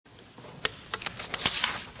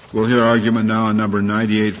We'll hear argument now on number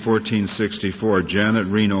 98-1464, Janet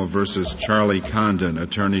Reno versus Charlie Condon,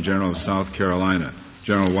 Attorney General of South Carolina.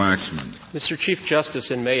 General Waxman. Mr. Chief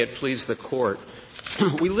Justice, and may it please the Court,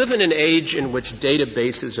 we live in an age in which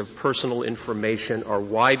databases of personal information are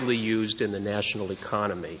widely used in the national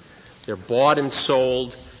economy. They're bought and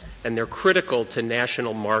sold, and they're critical to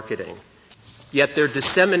national marketing. Yet their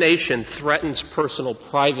dissemination threatens personal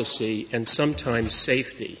privacy and sometimes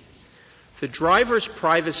safety. The Driver's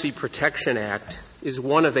Privacy Protection Act is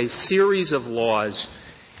one of a series of laws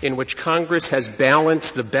in which Congress has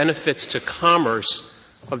balanced the benefits to commerce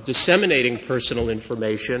of disseminating personal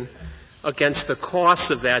information against the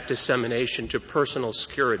costs of that dissemination to personal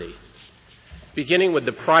security. Beginning with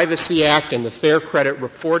the Privacy Act and the Fair Credit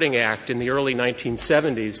Reporting Act in the early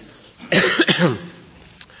 1970s,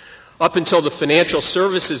 up until the Financial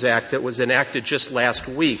Services Act that was enacted just last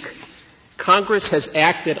week, Congress has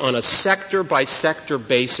acted on a sector-by-sector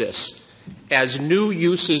basis as new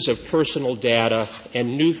uses of personal data and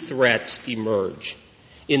new threats emerge.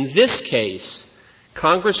 In this case,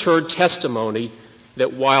 Congress heard testimony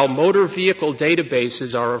that while motor vehicle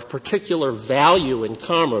databases are of particular value in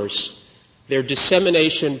commerce, their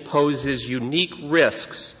dissemination poses unique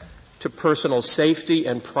risks to personal safety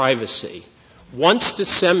and privacy. Once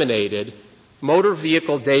disseminated, motor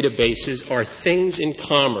vehicle databases are things in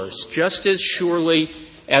commerce just as surely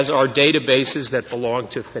as are databases that belong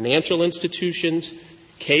to financial institutions,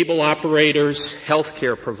 cable operators,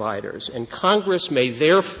 healthcare providers. And Congress may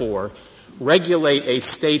therefore regulate a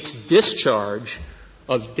state's discharge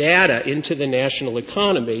of data into the national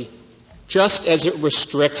economy just as it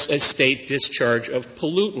restricts a state discharge of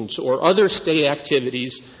pollutants or other state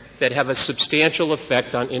activities that have a substantial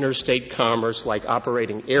effect on interstate commerce, like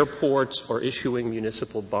operating airports or issuing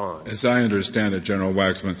municipal bonds. As I understand it, General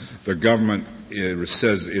Waxman, the government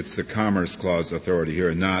says it's the Commerce Clause authority here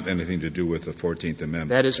and not anything to do with the 14th Amendment.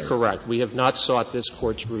 That is correct. We have not sought this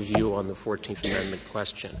Court's review on the 14th Amendment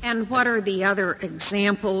question. And what are the other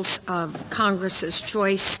examples of Congress's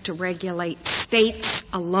choice to regulate states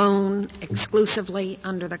alone exclusively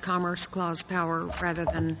under the Commerce Clause power rather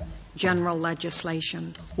than general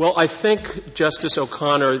legislation? Well, I think, Justice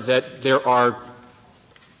O'Connor, that there are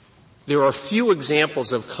few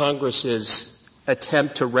examples of Congress's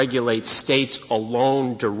attempt to regulate states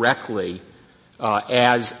alone directly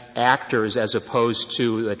as actors as opposed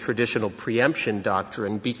to the traditional preemption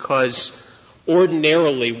doctrine, because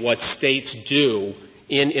ordinarily what states do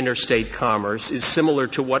in interstate commerce is similar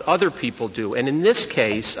to what other people do. And in this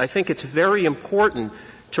case, I think it's very important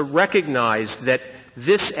to recognize that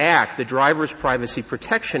this act, the Driver's Privacy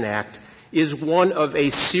Protection Act, is one of a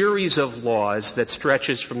series of laws that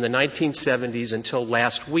stretches from the 1970s until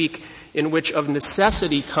last week, in which of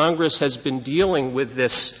necessity Congress has been dealing with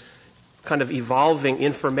this kind of evolving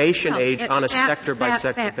information age on a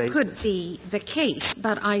sector-by-sector basis. That could be the case,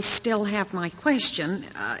 but I still have my question.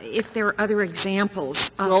 If there are other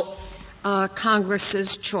examples of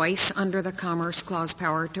Congress's choice under the Commerce Clause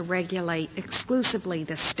power to regulate exclusively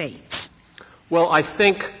the states. Well, I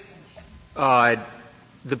think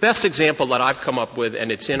the best example that I've come up with,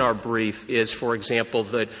 and it's in our brief, is, for example,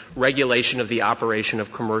 the regulation of the operation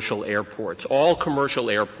of commercial airports. All commercial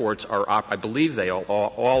airports are, I believe they are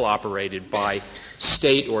all operated by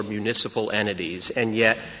state or municipal entities, and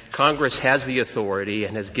yet Congress has the authority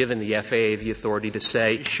and has given the FAA the authority to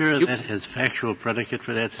say— Are you sure that has factual predicate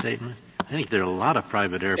for that statement? I think there are a lot of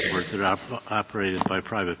private airports that are operated by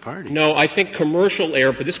private parties. No, I think commercial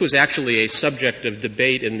airports — this was actually a subject of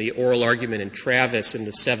debate in the oral argument in Travis in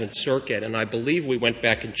the Seventh Circuit, and I believe we went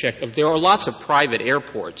back and checked. There are lots of private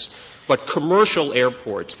airports, but commercial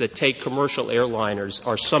airports that take commercial airliners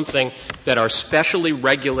are something that are specially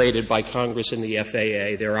regulated by Congress and the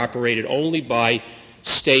FAA. They're operated only by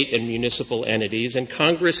state and municipal entities, and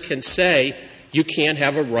Congress can say, you can't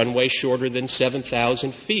have a runway shorter than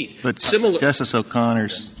 7,000 feet. But Justice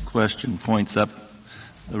O'Connor's question points up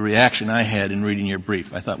the reaction I had in reading your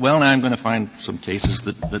brief. I thought, well, now I'm going to find some cases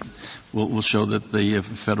that will show that the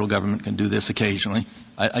federal government can do this occasionally.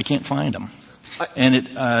 I can't find them.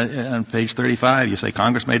 And on page 35, you say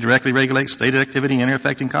Congress may directly regulate state activity and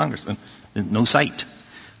affecting Congress. And no cite.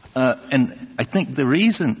 And I think the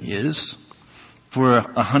reason is, for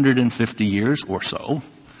 150 years or so,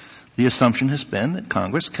 the assumption has been that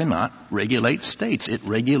Congress cannot regulate states. It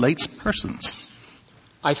regulates persons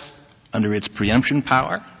under its preemption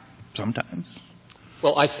power sometimes,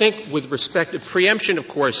 Well, I think with respect to preemption, of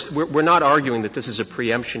course, we're not arguing that this is a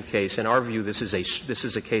preemption case. In our view, this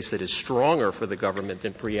is a case that is stronger for the government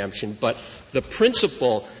than preemption. But the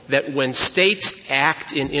principle that when states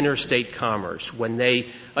act in interstate commerce, when they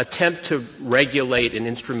attempt to regulate an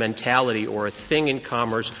instrumentality or a thing in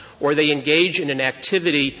commerce, or they engage in an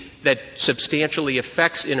activity that substantially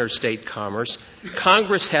affects interstate commerce,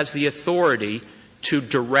 Congress has the authority to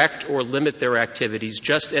direct or limit their activities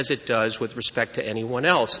just as it does with respect to anyone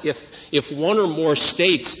else. If one or more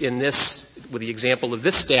states in this, with the example of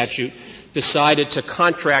this statute, decided to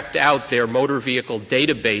contract out their motor vehicle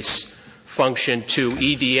database function to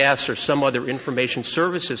EDS or some other information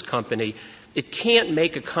services company, it can't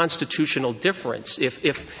make a constitutional difference.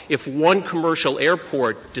 If one commercial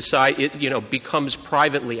airport becomes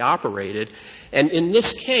privately operated, and in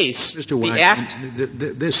this case, Mr. White, the act.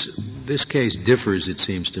 This case differs, it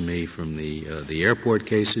seems to me, from the airport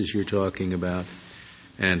cases you're talking about,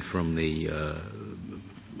 and from the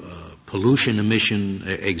pollution emission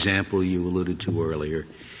example you alluded to earlier,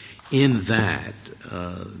 in that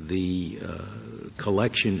the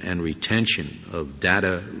collection and retention of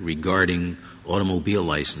data regarding automobile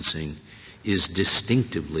licensing is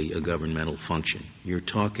distinctively a governmental function. You're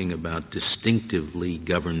talking about distinctively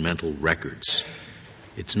governmental records.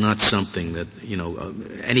 It's not something that,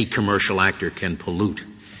 any commercial actor can pollute.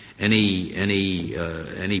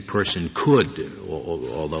 Any person could,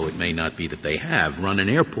 although it may not be that they have, run an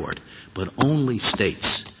airport, but only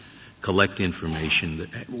states collect information,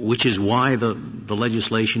 which is why the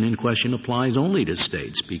legislation in question applies only to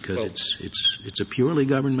states, because it's a purely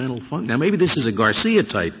governmental function. Now, maybe this is a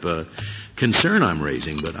Garcia-type concern I'm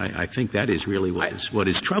raising, but I think that is really what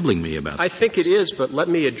is troubling me about I think it is, but let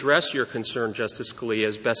me address your concern, Justice Scalia,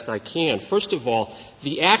 as best I can. First of all,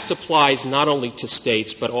 the Act applies not only to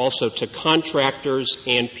states, but also to contractors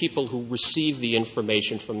and people who receive the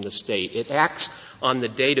information from the state. It acts on the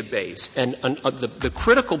database. And the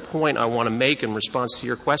critical point I want to make in response to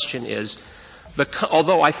your question is,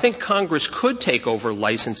 although I think Congress could take over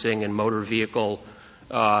licensing and motor vehicle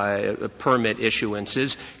permit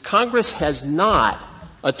issuances, Congress has not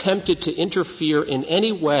attempted to interfere in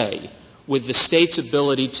any way with the state's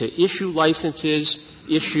ability to issue licenses,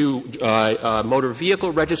 issue motor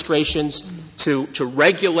vehicle registrations, to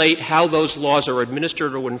regulate how those laws are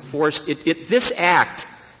administered or enforced. This Act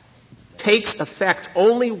takes effect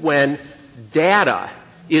only when data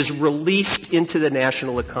is released into the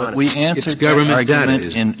national economy. But we answered that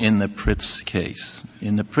argument in the Pritz case.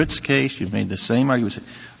 In the Pritz case, you've made the same argument.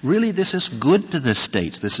 Really, this is good to the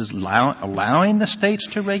states. This is allowing the states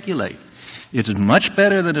to regulate. It is much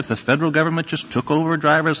better than if the federal government just took over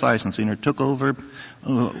driver's licensing or took over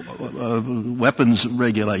weapons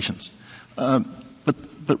regulations. But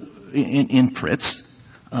in Pritz,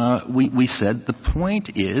 we said the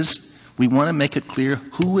point is we want to make it clear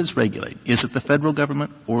who is regulating. Is it the federal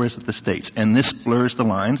government or is it the states? And this blurs the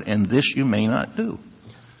lines, and this you may not do.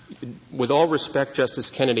 With all respect, Justice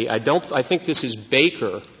Kennedy, I think this is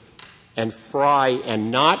Baker and Fry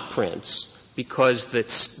and not Prince, because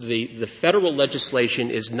the federal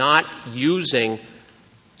legislation is not using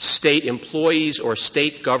state employees or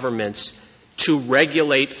state governments to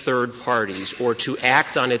regulate third parties or to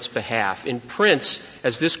act on its behalf. In Prince,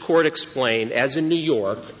 as this Court explained, as in New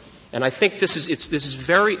York, and I think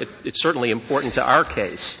it's certainly important to our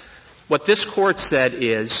case, what this Court said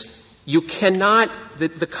is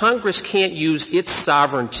the Congress can't use its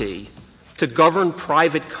sovereignty to govern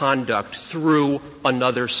private conduct through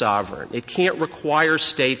another sovereign. It can't require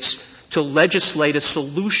states to legislate a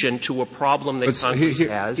solution to a problem that Congress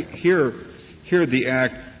has. Here the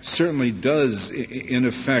Act certainly does, in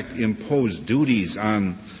effect, impose duties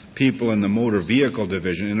on people in the motor vehicle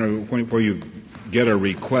division where you get a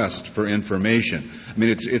request for information. I mean,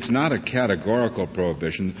 it's not a categorical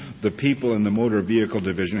prohibition. The people in the motor vehicle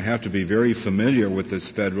division have to be very familiar with this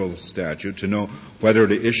federal statute to know whether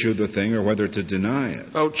to issue the thing or whether to deny it.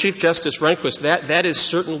 Oh, Chief Justice Rehnquist, that is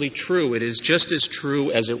certainly true. It is just as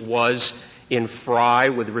true as it was in Fry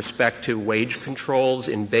with respect to wage controls,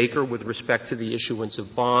 in Baker with respect to the issuance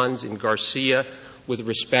of bonds, in Garcia with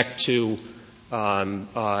respect to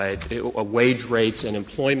wage rates and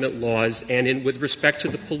employment laws, and with respect to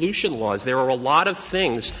the pollution laws. There are a lot of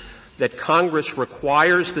things that Congress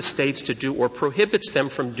requires the states to do or prohibits them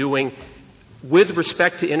from doing with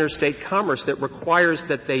respect to interstate commerce that requires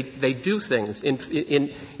that they do things.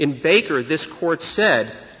 In Baker, this Court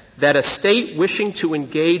said that a state wishing to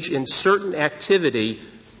engage in certain activity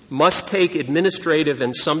must take administrative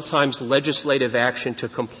and sometimes legislative action to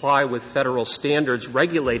comply with federal standards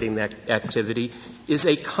regulating that activity is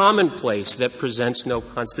a commonplace that presents no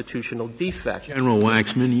constitutional defect. General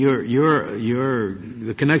Waxman,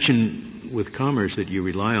 the connection with commerce that you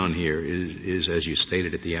rely on here is, as you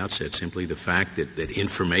stated at the outset, simply the fact that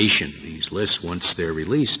information, these lists, once they're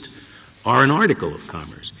released, are an article of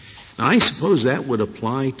commerce. Now, I suppose that would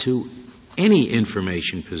apply to any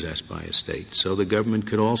information possessed by a state. So the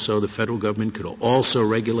federal government could also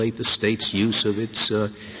regulate the state's use of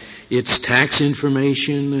its tax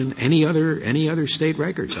information and any other state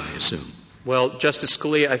records, I assume. Well, Justice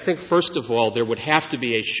Scalia, I think first of all there would have to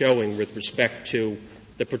be a showing with respect to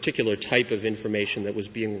the particular type of information that was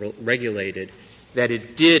being regulated that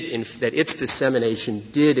its dissemination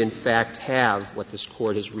did in fact have what this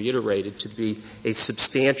Court has reiterated to be a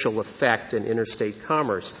substantial effect in interstate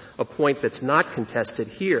commerce, a point that's not contested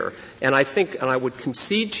here. And I think, and I would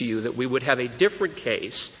concede to you that we would have a different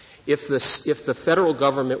case if the federal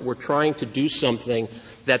government were trying to do something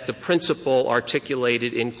that the principle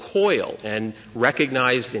articulated in Coyle and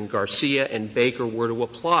recognized in Garcia and Baker were to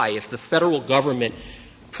apply. If the federal government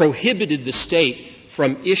prohibited the state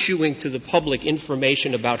from issuing to the public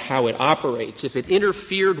information about how it operates, if it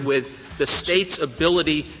interfered with the state's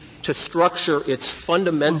ability to structure its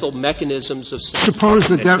fundamental mechanisms of suppose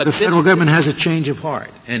the federal government has a change of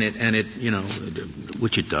heart and it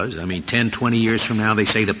which it does. I mean, 10, 20 years from now they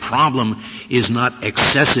say the problem is not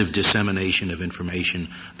excessive dissemination of information.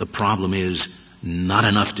 The problem is not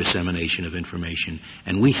enough dissemination of information.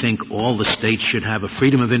 And we think all the states should have a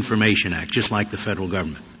Freedom of Information Act, just like the federal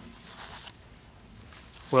government.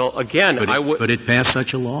 Well, again, Could it pass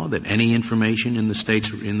such a law that any information in the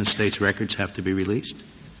state's records have to be released?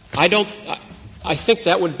 I think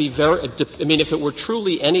that would be if it were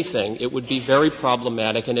truly anything, it would be very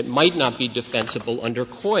problematic and it might not be defensible under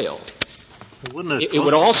Coyle. It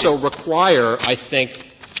would also require, I think,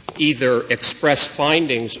 either express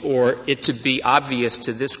findings or it to be obvious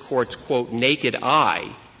to this Court's, quote, naked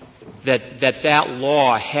eye that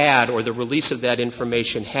law had, or the release of that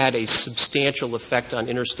information had a substantial effect on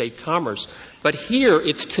interstate commerce. But here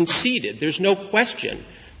it's conceded. There's no question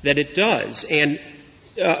that it does. And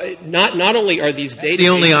not only are these data... That's the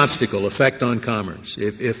only obstacle, effect on commerce.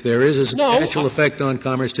 If there is a substantial effect on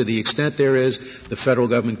commerce, to the extent there is, the federal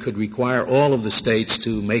government could require all of the states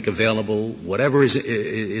to make available whatever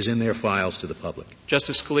is in their files to the public.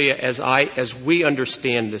 Justice Scalia, as we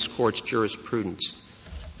understand this Court's jurisprudence,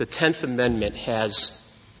 the 10th Amendment has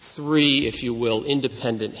three, if you will,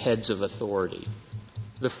 independent heads of authority.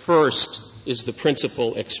 The first is the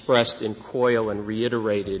principle expressed in Coyle and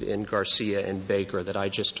reiterated in Garcia and Baker that I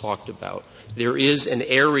just talked about. There is an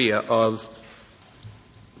area of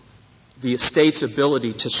the state's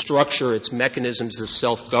ability to structure its mechanisms of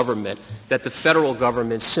self-government that the federal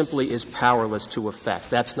government simply is powerless to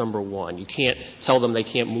affect. That's number one. You can't tell them they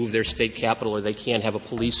can't move their state capital or they can't have a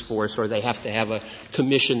police force or they have to have a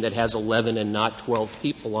commission that has 11 and not 12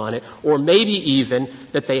 people on it, or maybe even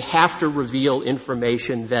that they have to reveal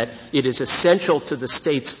information that it is essential to the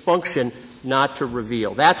state's function not to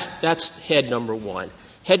reveal. That's head number one.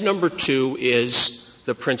 Head number two is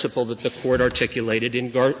the principle that the Court articulated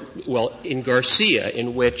in Garcia,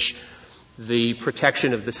 in which the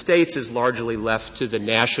protection of the states is largely left to the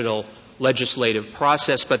national legislative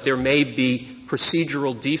process, but there may be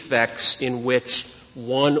procedural defects in which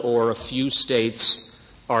one or a few states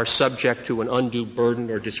are subject to an undue burden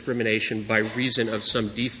or discrimination by reason of some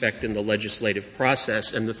defect in the legislative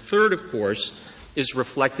process. And the third, of course, is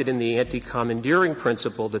reflected in the anti-commandeering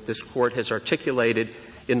principle that this Court has articulated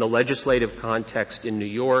in the legislative context in New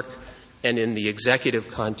York and in the executive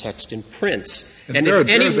context in Prince. And if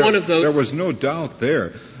any one of those... There was no doubt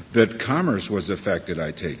there that commerce was affected,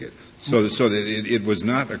 I take it. So that it was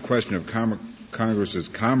not a question of Congress's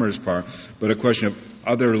commerce power, but a question of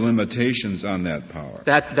other limitations on that power.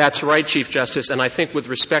 That's right, Chief Justice. And I think with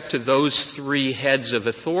respect to those three heads of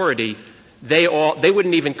authority, they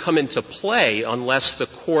wouldn't even come into play unless the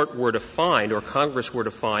Court were to find, or Congress were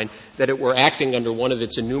to find, that it were acting under one of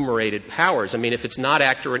its enumerated powers. I mean, if it's not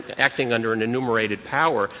acting under an enumerated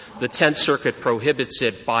power, the Tenth Circuit prohibits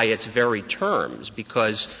it by its very terms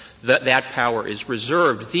because that power is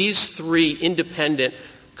reserved. These three independent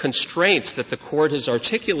constraints that the Court has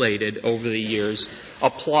articulated over the years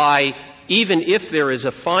apply even if there is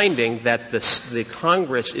a finding that the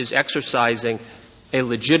Congress is exercising a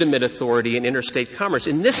legitimate authority in interstate commerce.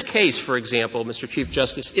 In this case, for example, Mr. Chief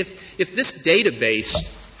Justice, if this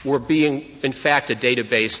database were being, in fact, a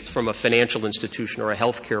database from a financial institution or a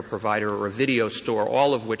healthcare provider or a video store,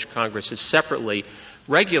 all of which Congress has separately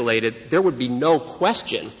regulated, there would be no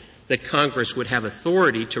question that Congress would have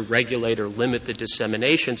authority to regulate or limit the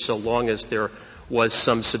dissemination so long as there was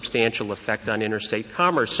some substantial effect on interstate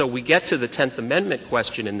commerce. So we get to the 10th Amendment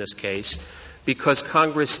question in this case because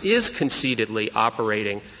Congress is concededly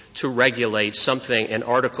operating to regulate something, an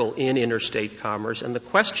article in interstate commerce. And the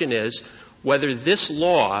question is whether this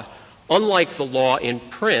law, unlike the law in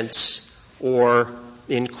Prince or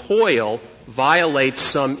in Coyle, violates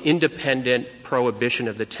some independent prohibition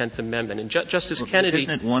of the 10th Amendment. And Justice Kennedy...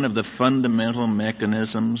 Isn't it one of the fundamental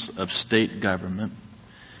mechanisms of state government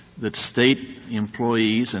that state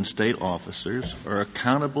employees and state officers are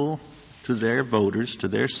accountable to their voters, to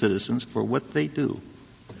their citizens, for what they do?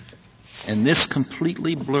 And this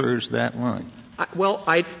completely blurs that line.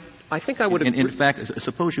 I think I would agree. In fact,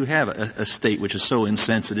 suppose you have a state which is so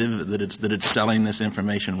insensitive that it's selling this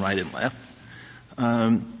information right and left.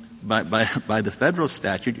 By the federal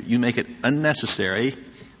statute, you make it unnecessary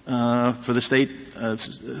for the state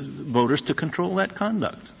voters to control that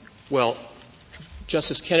conduct. Well,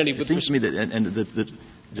 Justice Kennedy, it seems to me that,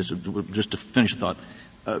 just to finish the thought,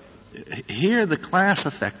 here the class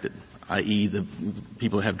affected, i.e. the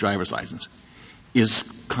people who have driver's license, is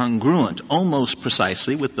congruent almost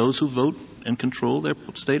precisely with those who vote and control their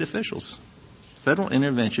state officials. Federal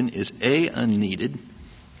intervention is A, unneeded,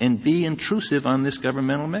 and B, intrusive on this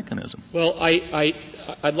governmental mechanism. Well,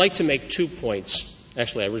 I'd like to make 2 points.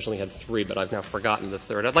 Actually, I originally had 3, but I've now forgotten the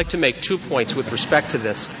third. I'd like to make 2 points with respect to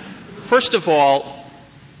this. First of all,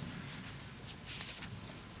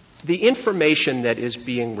 the information that is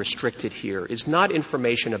being restricted here is not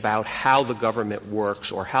information about how the government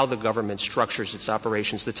works or how the government structures its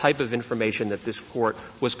operations, the type of information that this Court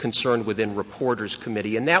was concerned with in Reporters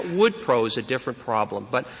Committee. And that would pose a different problem.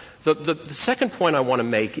 But the second point I want to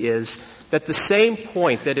make is that the same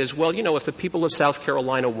point, that is, well, if the people of South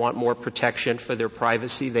Carolina want more protection for their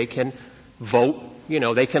privacy, they can vote,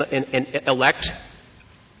 they can elect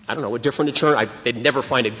a different attorney. They'd never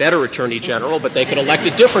find a better attorney general, but they could elect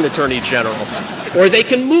a different attorney general. Or they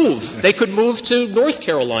can move. They could move to North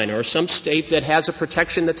Carolina or some state that has a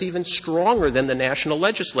protection that's even stronger than the national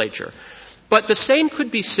legislature. But the same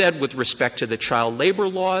could be said with respect to the child labor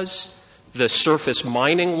laws, the surface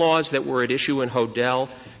mining laws that were at issue in Hodel.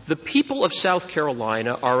 The people of South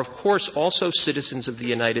Carolina are, of course, also citizens of the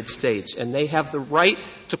United States, and they have the right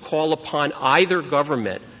to call upon either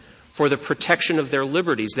government for the protection of their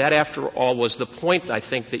liberties. That, after all, was the point, I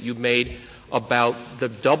think, that you made about the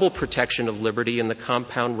double protection of liberty in the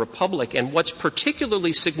compound republic. And what's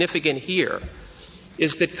particularly significant here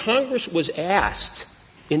is that Congress was asked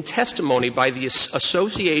in testimony by the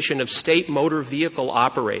Association of State Motor Vehicle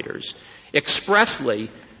Operators expressly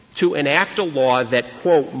to enact a law that,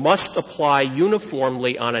 quote, must apply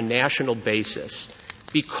uniformly on a national basis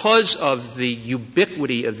because of the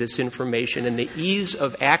ubiquity of this information and the ease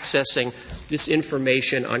of accessing this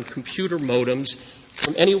information on computer modems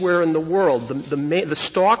from anywhere in the world. The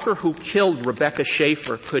stalker who killed Rebecca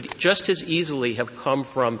Schaefer could just as easily have come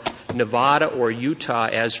from Nevada or Utah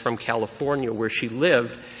as from California, where she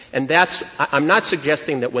lived. And I'm not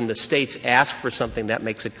suggesting that when the states ask for something that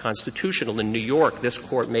makes it constitutional. In New York, this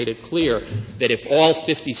Court made it clear that if all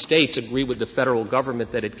 50 states agree with the federal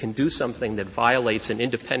government that it can do something that violates an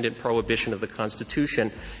independent prohibition of the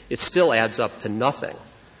Constitution, it still adds up to nothing.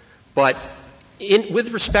 But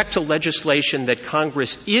with respect to legislation that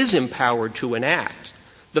Congress is empowered to enact,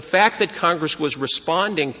 the fact that Congress was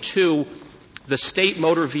responding to the state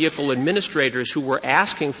motor vehicle administrators who were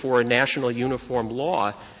asking for a national uniform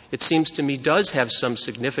law, it seems to me does have some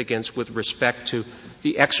significance with respect to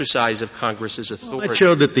the exercise of Congress's authority. Well, that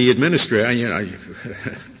showed that the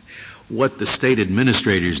what the state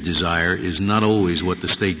administrators desire is not always what the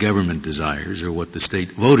state government desires or what the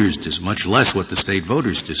state voters much less what the state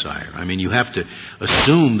voters desire. I mean, you have to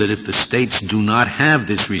assume that if the states do not have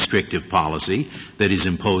this restrictive policy that is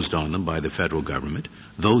imposed on them by the federal government,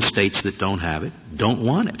 those states that don't have it don't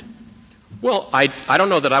want it. Well, I don't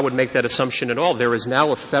know that I would make that assumption at all. There is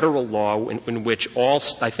now a federal law in which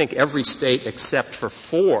I think every state except for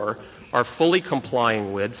 4 are fully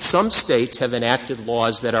complying with. Some states have enacted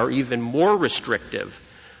laws that are even more restrictive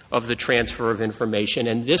of the transfer of information,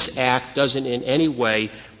 and this Act doesn't in any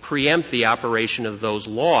way preempt the operation of those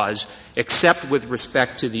laws, except with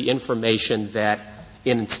respect to the information that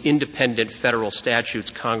in independent federal statutes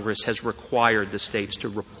Congress has required the states to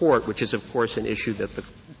report, which is, of course, an issue that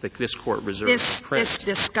this Court reserves for print. This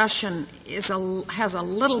discussion has a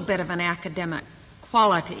little bit of an academic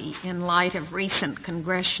quality in light of recent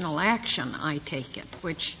congressional action, I take it,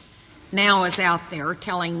 which now is out there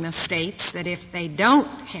telling the states that if they don't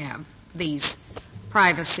have these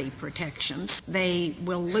privacy protections, they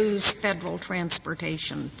will lose federal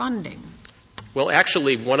transportation funding. Well,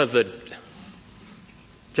 actually,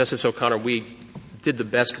 Justice O'Connor, we did the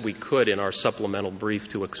best we could in our supplemental brief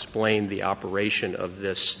to explain the operation of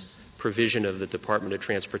this provision of the Department of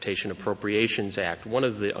Transportation Appropriations Act. One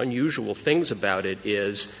of the unusual things about it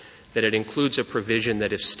is that it includes a provision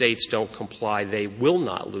that if states don't comply, they will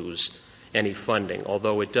not lose any funding,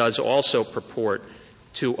 although it does also purport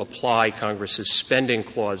to apply Congress's spending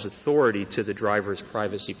clause authority to the Driver's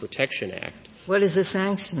Privacy Protection Act. What is the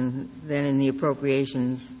sanction then in the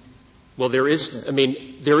appropriations? Well, the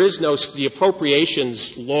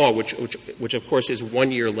appropriations law, which of course is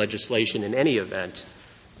one-year legislation in any event,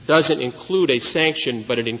 doesn't include a sanction,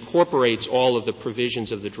 but it incorporates all of the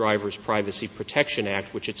provisions of the Driver's Privacy Protection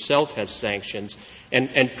Act, which itself has sanctions.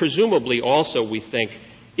 And presumably also, we think,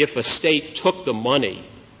 if a state took the money,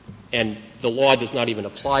 and the law does not even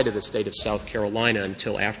apply to the state of South Carolina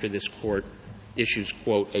until after this Court issues,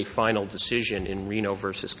 quote, a final decision in Reno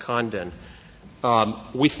versus Condon,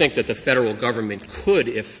 we think that the federal government could,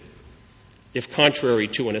 if contrary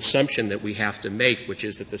to an assumption that we have to make, which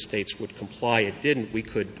is that the states would comply, it didn't, we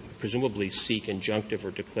could presumably seek injunctive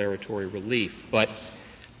or declaratory relief. But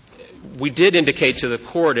we did indicate to the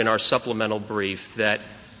Court in our supplemental brief that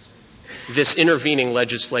this intervening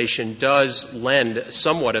legislation does lend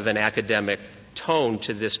somewhat of an academic tone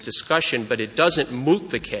to this discussion, but it doesn't moot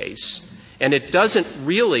the case, and it doesn't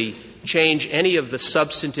really change any of the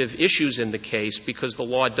substantive issues in the case because the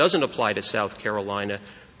law doesn't apply to South Carolina,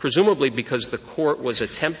 presumably because the Court was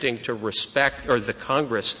attempting to respect, or the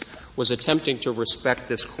Congress was attempting to respect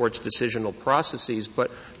this Court's decisional processes.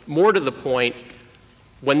 But more to the point,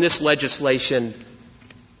 when this legislation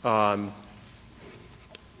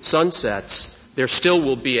sunsets, there still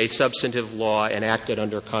will be a substantive law enacted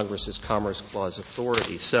under Congress's Commerce Clause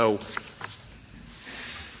authority. So,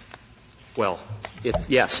 well,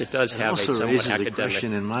 yes, it does have a somewhat academic. Also raises the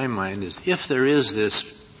question in my mind is if there is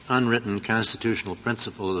this unwritten constitutional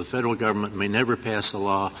principle, the federal government may never pass a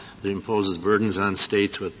law that imposes burdens on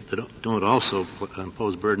states that don't also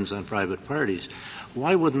impose burdens on private parties.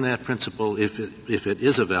 Why wouldn't that principle, if it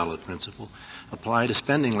is a valid principle, apply to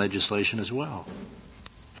spending legislation as well?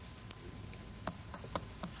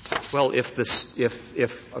 Well, it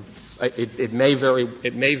may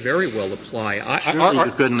very well apply.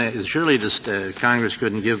 Surely Congress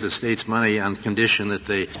couldn't give the states money on condition that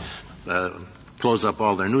they close up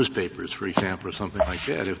all their newspapers, for example, or something like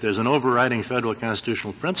that. If there's an overriding federal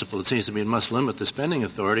constitutional principle, it seems to me it must limit the spending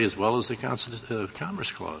authority as well as the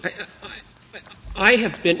Commerce Clause. I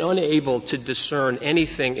have been unable to discern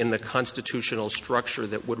anything in the constitutional structure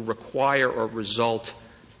that would require or result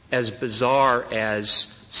as bizarre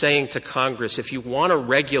as saying to Congress, if you want to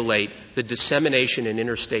regulate the dissemination in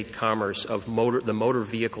interstate commerce of the motor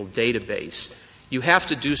vehicle database, you have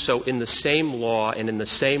to do so in the same law and in the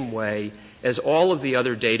same way as all of the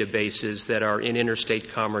other databases that are in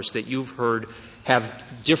interstate commerce that you've heard have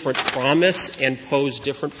different promise and pose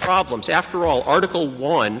different problems. After all, Article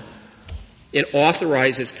 1, it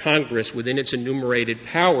authorizes Congress within its enumerated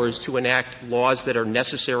powers to enact laws that are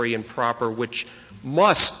necessary and proper, which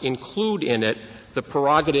must include in it the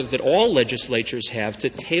prerogative that all legislatures have to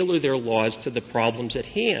tailor their laws to the problems at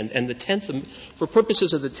hand. And for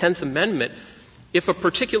purposes of the 10th Amendment, if a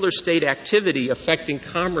particular state activity affecting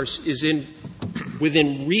commerce is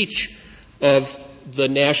within reach of the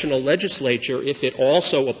national legislature, if it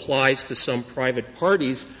also applies to some private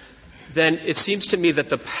parties, then it seems to me that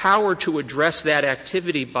the power to address that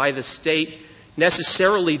activity by the state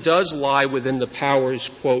necessarily does lie within the powers,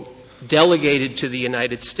 quote, delegated to the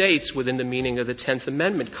United States within the meaning of the 10th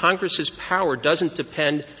Amendment. Congress's power doesn't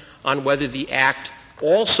depend on whether the act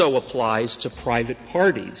also applies to private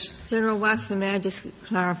parties. General Waxman, may I just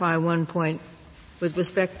clarify one point with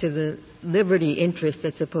respect to the liberty interest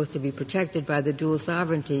that's supposed to be protected by the dual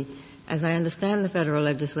sovereignty? As I understand the federal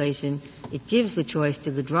legislation, it gives the choice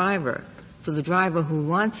to the driver. So the driver who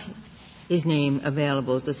wants his name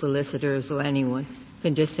available to solicitors or anyone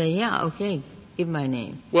can just say, yeah, okay, give my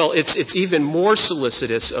name. Well, it's even more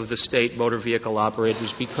solicitous of the state motor vehicle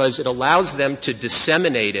operators because it allows them to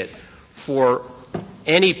disseminate it for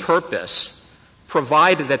any purpose,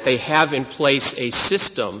 provided that they have in place a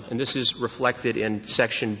system, and this is reflected in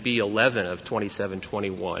Section B11 of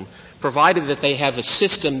 2721, provided that they have a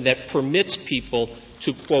system that permits people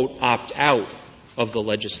to, quote, opt out of the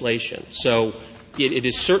legislation. So it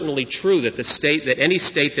is certainly true that any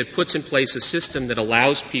state that puts in place a system that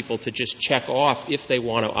allows people to just check off if they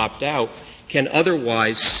want to opt out can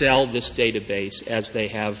otherwise sell this database as they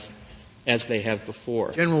have as they have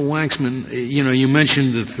before. General Waxman, you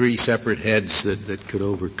mentioned the three separate heads that could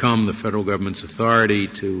overcome the federal government's authority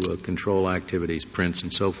to control activities, prints,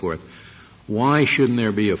 and so forth. Why shouldn't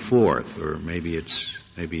there be a fourth, or maybe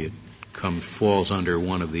it falls under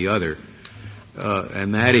one of the other,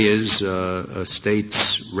 and that is a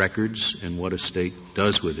state's records, and what a state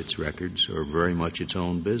does with its records are very much its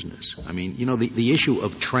own business. I mean, the issue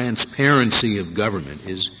of transparency of government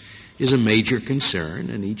is a major concern,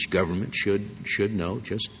 and each government should know,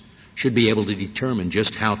 should be able to determine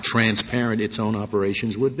just how transparent its own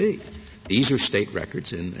operations would be. These are state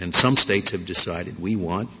records, and some states have decided we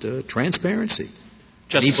want transparency.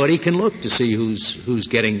 Anybody can look to see who's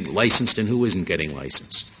getting licensed and who isn't getting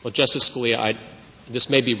licensed. Well, Justice Scalia, this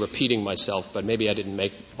may be repeating myself, but maybe I didn't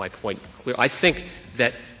make my point clear. I think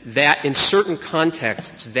that in certain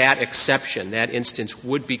contexts, that exception, that instance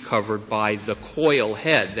would be covered by the COIL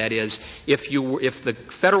head. That is, if the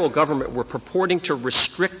federal government were purporting to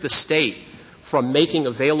restrict the state from making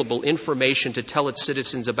available information to tell its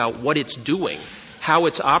citizens about what it's doing, how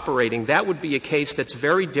it's operating, that would be a case that's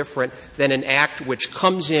very different than an act which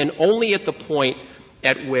comes in only at the point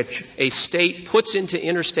at which a state puts into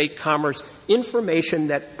interstate commerce information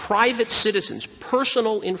that private citizens,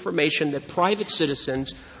 personal information that private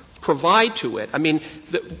citizens provide to it. I mean,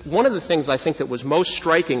 one of the things I think that was most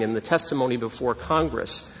striking in the testimony before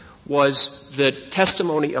Congress was the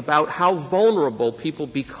testimony about how vulnerable people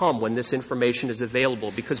become when this information is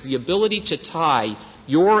available, because the ability to tie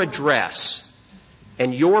your address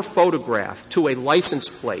and your photograph to a license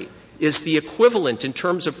plate is the equivalent in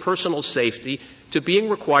terms of personal safety to being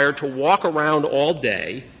required to walk around all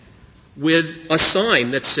day with a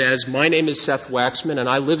sign that says, my name is Seth Waxman and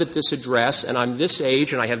I live at this address and I'm this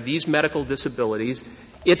age and I have these medical disabilities.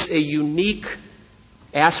 It's a unique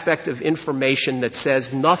aspect of information that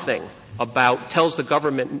says nothing tells the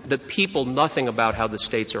government, the people, nothing about how the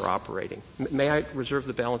states are operating. May I reserve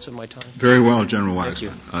the balance of my time? Very well, General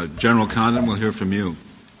Waxman. General Condon, we'll hear from you.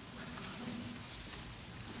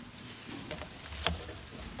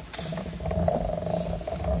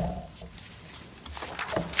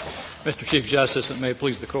 Mr. Chief Justice, and may it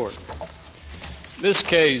please the Court. This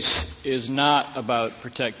case is not about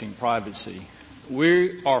protecting privacy.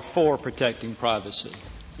 We are for protecting privacy.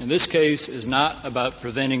 And this case is not about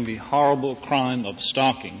preventing the horrible crime of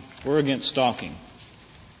stalking. We're against stalking.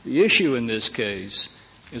 The issue in this case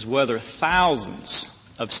is whether thousands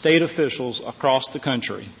of state officials across the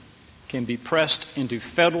country can be pressed into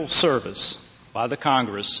federal service by the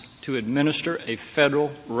Congress to administer a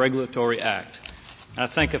federal regulatory act. I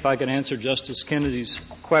think if I can answer Justice Kennedy's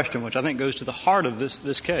question, which I think goes to the heart of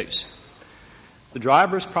this case. The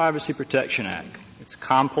Driver's Privacy Protection Act, it's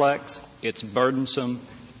complex, it's burdensome,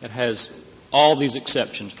 it has all these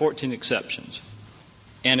exceptions, 14 exceptions,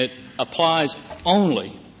 and it applies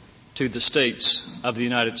only to the states of the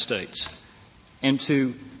United States. And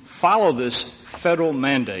to follow this federal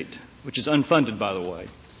mandate, which is unfunded, by the way,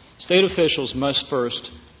 state officials must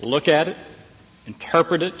first look at it,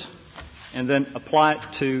 interpret it, and then apply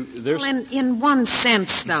it to their... Well, in one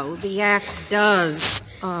sense, though, the Act does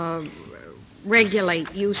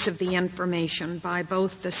regulate use of the information by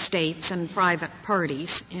both the states and private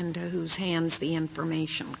parties into whose hands the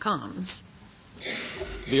information comes.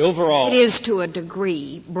 The overall... It is to a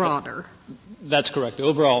degree broader. That's correct. The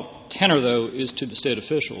overall tenor, though, is to the state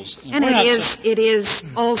officials. And it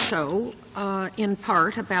is also in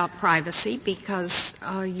part about privacy because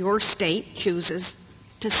your state chooses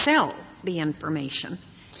to sell the information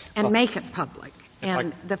and make it public.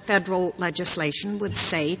 And the federal legislation would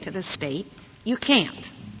say to the state, you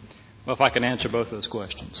can't. Well, if I can answer both of those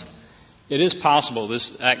questions. It is possible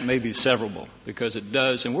this act may be severable because it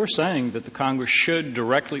does, and we're saying that the Congress should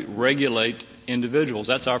directly regulate individuals.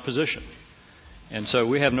 That's our position. And so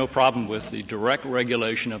we have no problem with the direct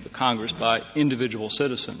regulation of the Congress by individual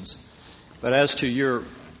citizens. But as to your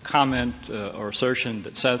comment or assertion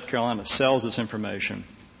that South Carolina sells this information,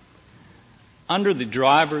 under the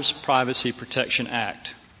Driver's Privacy Protection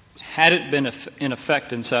Act, had it been in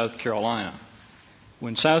effect in South Carolina,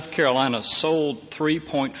 when South Carolina sold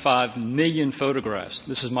 3.5 million photographs,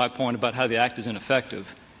 this is my point about how the act is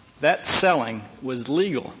ineffective, that selling was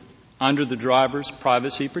legal under the Driver's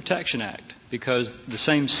Privacy Protection Act because the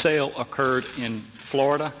same sale occurred in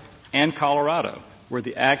Florida and Colorado where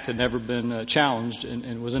the act had never been challenged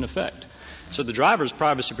and was in effect. So the Driver's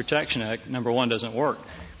Privacy Protection Act, number one, doesn't work.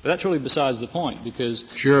 But that's really besides the point because...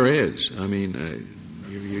 Sure is. I mean,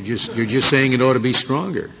 you're just saying it ought to be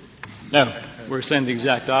stronger. No, we're saying the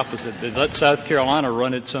exact opposite. Let South Carolina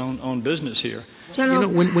run its own business here. General,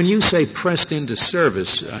 when you say pressed into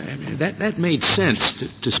service, that made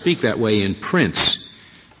sense to speak that way in Prince,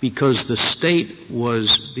 because the state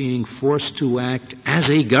was being forced to act as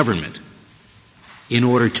a government in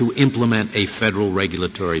order to implement a federal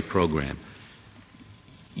regulatory program.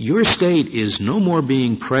 Your state is no more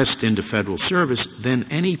being pressed into federal service than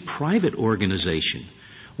any private organization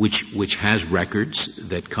which has records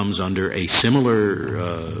that comes under a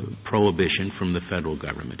similar prohibition from the federal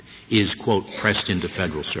government is, quote, pressed into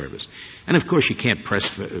federal service. And, of course, you can't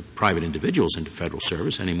press private individuals into federal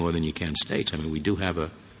service any more than you can states. I mean, we do have a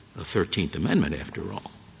 13th Amendment, after all.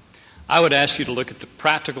 I would ask you to look at the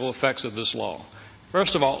practical effects of this law.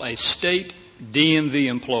 First of all, a state DMV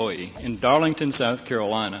employee in Darlington, South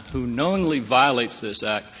Carolina, who knowingly violates this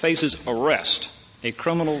act faces arrest, a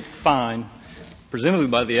criminal fine, presumably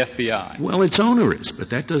by the FBI. Well, it's onerous, but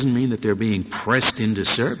that doesn't mean that they're being pressed into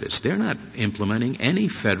service. They're not implementing any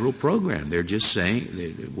federal program. They're just saying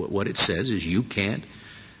what it says is you can't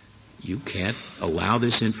allow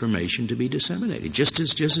this information to be disseminated, just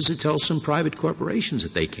as it tells some private corporations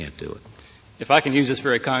that they can't do it. If I can use this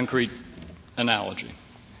very concrete analogy,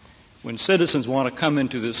 when citizens want to come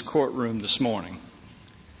into this courtroom this morning,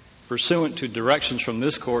 pursuant to directions from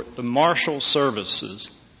this court, the Marshal Services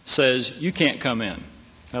says you can't come in.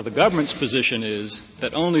 Now, the government's position is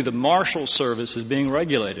that only the Marshal Service is being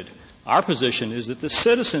regulated. Our position is that the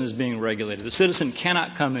citizen is being regulated. The citizen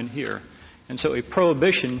cannot come in here. And so a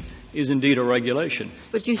prohibition is indeed a regulation.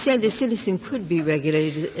 But you said the citizen could be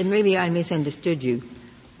regulated, and maybe I misunderstood you.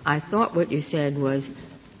 I thought what you said was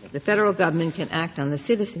the federal government can act on the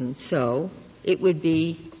citizen, so it would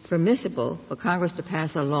be permissible for Congress to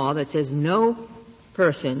pass a law that says no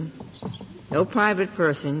private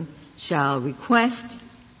person shall request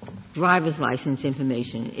driver's license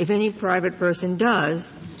information. If any private person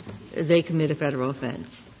does, they commit a federal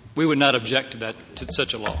offense. We would not object to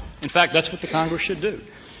such a law. In fact, that's what the Congress should do.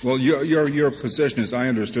 Well, your position, as I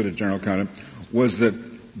understood it, General Condon, was that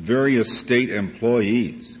various state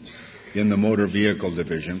employees in the Motor Vehicle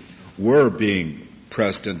Division were being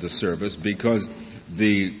pressed into service because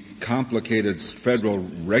the complicated federal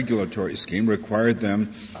regulatory scheme required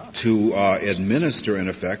them to administer, in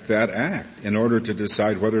effect, that act in order to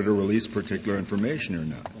decide whether to release particular information or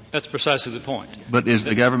not. That's precisely the point. But is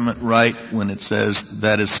the government right when it says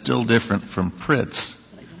that is still different from Pritz?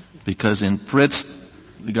 Because in Pritz,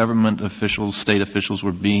 the government officials, state officials,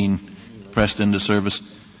 were being pressed into service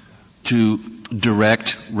to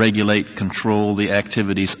direct, regulate, control the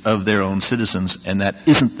activities of their own citizens, and that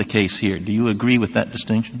isn't the case here. Do you agree with that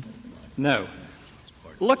distinction? No.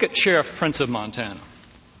 Look at Sheriff Prince of Montana,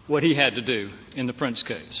 what he had to do in the Prince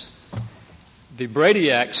case. The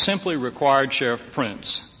Brady Act simply required Sheriff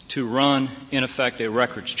Prince to run, in effect, a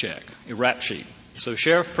records check, a rap sheet. So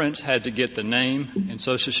Sheriff Prince had to get the name and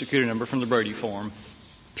Social Security number from the Brady form,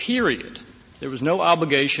 period. There was no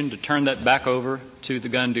obligation to turn that back over to the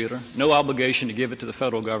gun dealer, no obligation to give it to the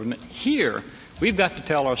federal government. Here, we've got to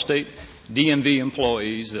tell our state DMV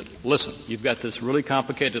employees that, listen, you've got this really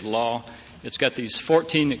complicated law. It's got these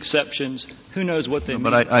 14 exceptions. Who knows what they mean?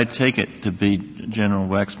 But I take it to be General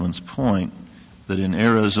Waxman's point that in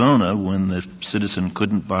Arizona, when the citizen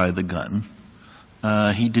couldn't buy the gun,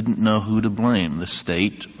 he didn't know who to blame, the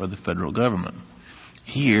state or the federal government.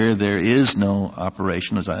 Here, there is no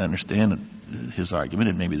operation, as I understand his argument,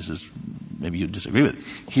 and maybe you disagree with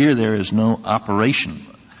it. Here, there is no operation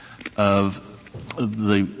of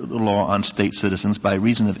the law on state citizens by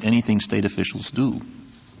reason of anything state officials do.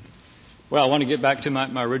 Well, I want to get back to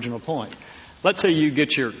my original point. Let's say you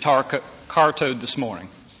get your car towed this morning.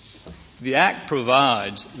 The Act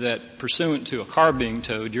provides that pursuant to a car being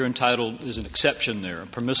towed, you're entitled, there's an exception there, a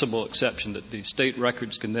permissible exception that the state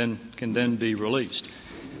records can then be released.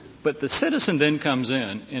 But the citizen then comes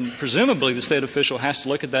in, and presumably the state official has to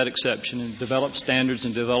look at that exception and develop standards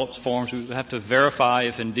and develop forms. We have to verify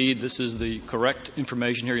if indeed this is the correct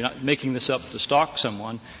information here. You're not making this up to stalk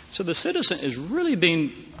someone. So the citizen is really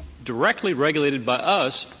being directly regulated by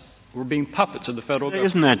us. We're being puppets of the federal government.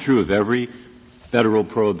 Isn't that true of every federal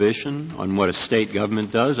prohibition on what a state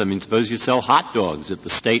government does? I mean, suppose you sell hot dogs at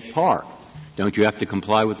the state park. Don't you have to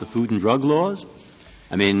comply with the food and drug laws?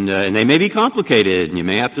 I mean, and they may be complicated, and you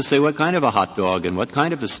may have to say what kind of a hot dog and what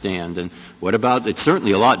kind of a stand, and what about, it's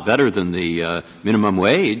certainly a lot better than the minimum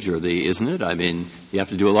wage, isn't it? I mean, you have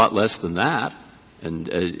to do a lot less than that. And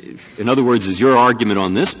in other words, is your argument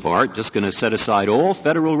on this part just going to set aside all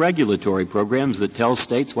federal regulatory programs that tell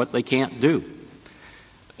states what they can't do?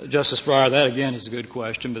 Justice Breyer, that again is a good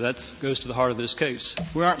question, but that goes to the heart of this case.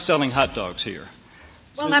 We aren't selling hot dogs here.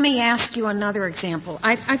 Well, let me ask you another example.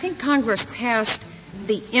 I think Congress passed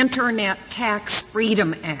the Internet Tax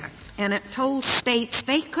Freedom Act, and it told states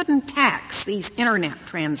they couldn't tax these Internet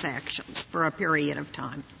transactions for a period of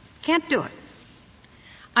time. Can't do it.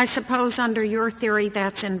 I suppose under your theory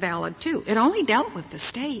that's invalid too. It only dealt with the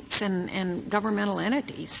states and governmental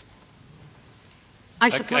entities. I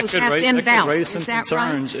suppose that's invalid. That could raise some Is that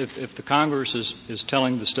concerns right? if the Congress is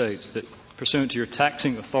telling the states that pursuant to your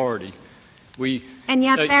taxing authority, and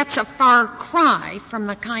yet that's a far cry from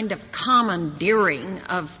the kind of commandeering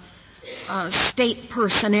of state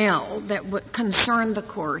personnel that would concern the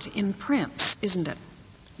court in Prince, isn't it?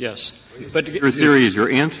 Yes. But your theory is your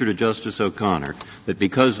answer to Justice O'Connor that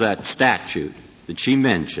because that statute that she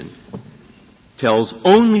mentioned tells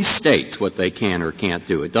only states what they can or can't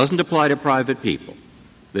do, it doesn't apply to private people,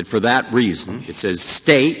 that for that reason it says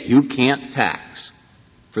state you can't tax.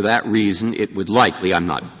 For that reason it would likely, I'm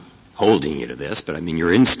not holding you to this, but I mean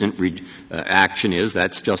your instant action is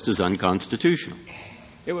that's just as unconstitutional.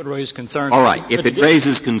 It would raise concerns. All right. If it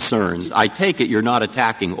raises concerns, I take it you're not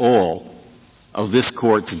attacking all of this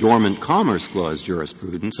Court's Dormant Commerce Clause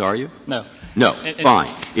jurisprudence, are you? No. No. Fine.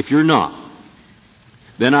 If you're not,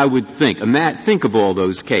 then I would think of all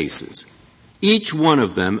those cases. Each one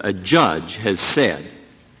of them, a judge has said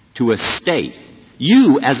to a state,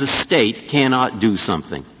 you as a state cannot do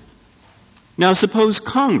something. Now suppose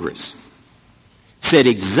Congress said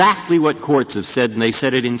exactly what courts have said, and they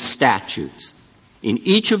said it in statutes. In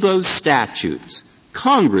each of those statutes,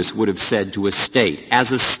 Congress would have said to a state,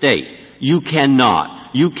 as a state, you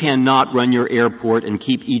cannot run your airport and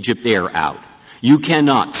keep Egypt Air out. You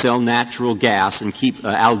cannot sell natural gas and keep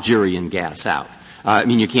Algerian gas out.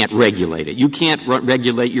 You can't regulate it. You can't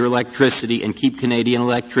regulate your electricity and keep Canadian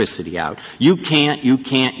electricity out. You can't.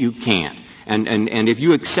 And if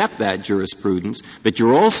you accept that jurisprudence, but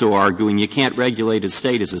you're also arguing you can't regulate a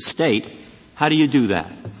state as a state, how do you do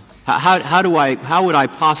that? How would I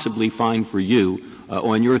possibly find for you,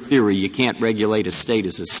 on your theory, you can't regulate a state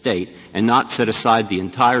as a state and not set aside the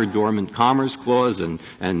entire Dormant Commerce Clause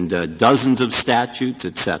and dozens of statutes,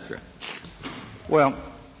 etc.? Well,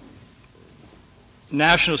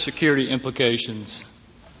 national security implications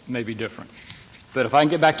may be different. But if I can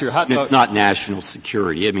get back to your hot dog. It's not national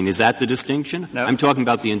security. Is that the distinction? No. I'm talking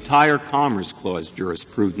about the entire Commerce Clause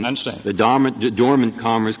jurisprudence. I understand. The Dormant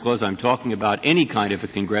Commerce Clause. I'm talking about any kind of a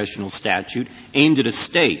congressional statute aimed at a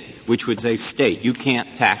state, which would say, state, you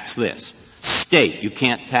can't tax this. State, you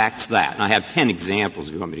can't tax that. And I have 10 examples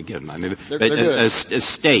if you want me to give them. They're good. A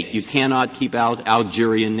state, you cannot keep out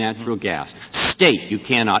Algerian natural gas. State, you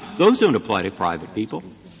cannot. Those don't apply to private people.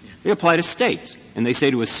 They apply to states. And they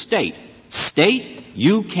say to a state,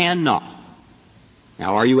 you cannot.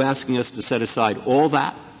 Now, are you asking us to set aside all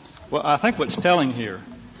that? Well, I think what's telling here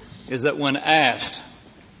is that when asked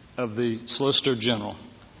of the Solicitor General,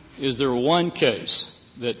 is there one case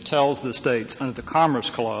that tells the states under the Commerce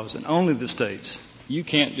Clause and only the states, you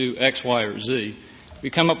can't do X, Y, or Z, we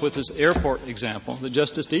come up with this airport example that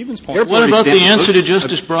Justice Stevens pointed out. What about the answer to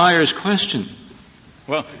Justice Breyer's question?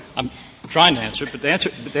 Well, I'm trying to answer it, but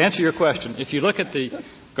to answer your question, if you look at the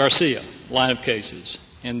Garcia line of cases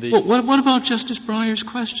and the... Well, what about Justice Breyer's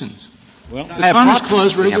questions? Well, I have Commerce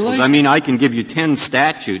Clause regulations. I can give you 10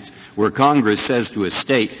 statutes where Congress says to a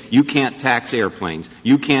state, you can't tax airplanes,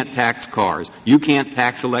 you can't tax cars, you can't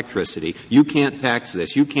tax electricity, you can't tax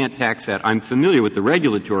this, you can't tax that. I'm familiar with the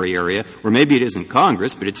regulatory area, or maybe it isn't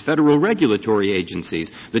Congress, but it's federal regulatory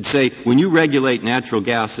agencies that say when you regulate natural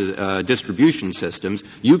gas distribution systems,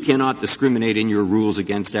 you cannot discriminate in your rules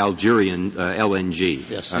against Algerian LNG.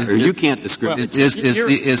 Yes. Or you can't discriminate.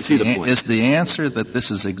 Is the answer that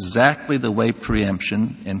this is exactly the way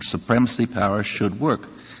preemption and supremacy power should work?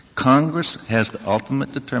 Congress has the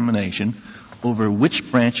ultimate determination over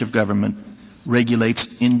which branch of government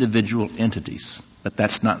regulates individual entities. But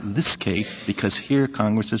that's not this case, because here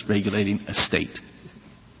Congress is regulating a state.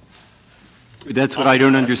 That's what I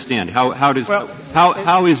don't understand.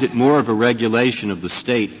 How is it more of a regulation of the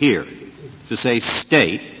state here to say,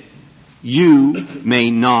 state, you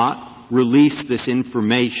may not release this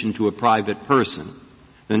information to a private person,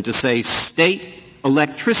 than to say, state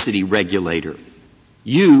electricity regulator,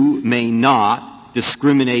 you may not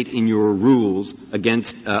discriminate in your rules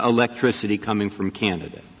against electricity coming from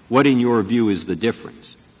Canada? What, in your view, is the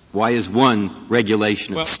difference? Why is one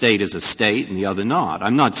regulation of the state as a state and the other not?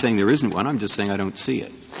 I'm not saying there isn't one. I'm just saying I don't see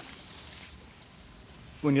it.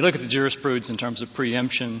 When you look at the jurisprudence in terms of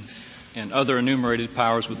preemption and other enumerated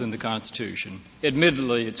powers within the Constitution,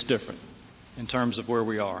 admittedly it's different in terms of where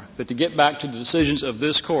we are. But to get back to the decisions of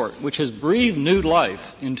this Court, which has breathed new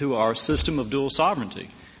life into our system of dual sovereignty,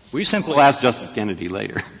 we simply... We'll ask Justice Kennedy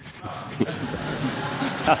later.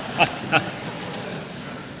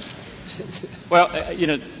 Well,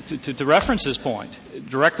 to reference this point,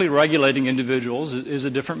 directly regulating individuals is a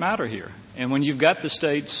different matter here. And when you've got the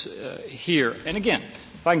states here, and again,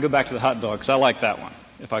 if I can go back to the hot dog, because I like that one,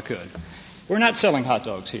 if I could. We're not selling hot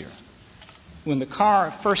dogs here. When the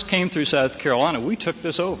car first came through South Carolina, we took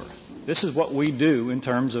this over. This is what we do in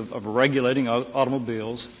terms of regulating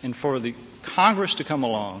automobiles, and for the Congress to come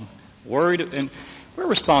along, worried, and we're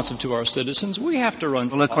responsive to our citizens. We have to run.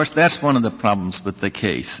 Well, of course, that's one of the problems with the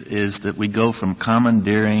case, is that we go from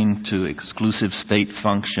commandeering to exclusive state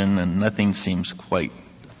function, and nothing seems quite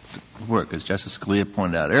to work, as Justice Scalia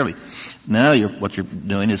pointed out earlier. Now what you're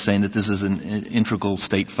doing is saying that this is an integral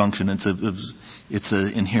state function. It's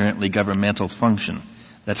an inherently governmental function.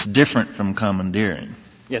 That's different from commandeering.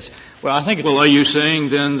 Yes. Well, I think Well, are you saying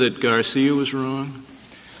then that Garcia was wrong?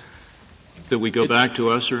 That we go back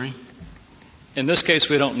to usury? In this case,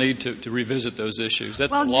 we don't need to revisit those issues. That's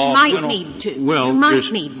well, the law. you might need to. Well, you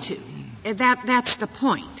might need to. That's the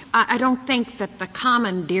point. I don't think that the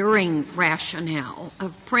commandeering rationale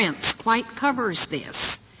of Prince quite covers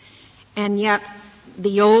this. And yet,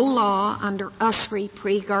 the old law under usury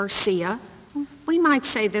pre-Garcia, we might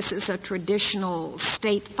say this is a traditional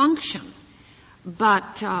state function.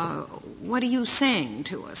 But what are you saying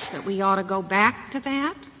to us? That we ought to go back to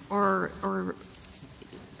that? Or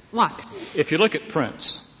what? If you look at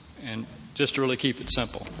Prince, and just to really keep it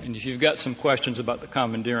simple, and if you've got some questions about the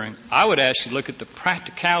commandeering, I would ask you to look at the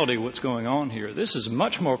practicality of what's going on here. This is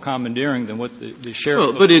much more commandeering than what the sheriff...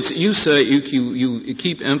 Well, but you say you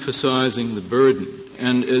keep emphasizing the burden.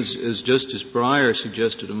 And as Justice Breyer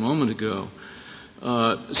suggested a moment ago,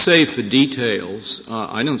 save for details,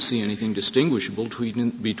 I don't see anything distinguishable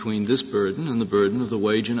between this burden and the burden of the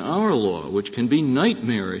wage and hour law, which can be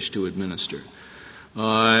nightmarish to administer.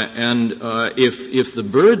 If the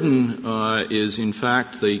burden is in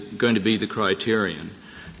fact going to be the criterion,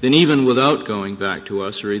 then even without going back to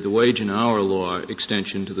usury, the wage and hour law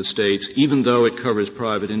extension to the states, even though it covers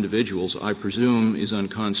private individuals, I presume is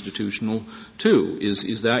unconstitutional too.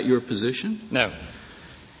 Is that your position? No.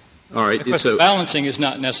 All right. Because balancing is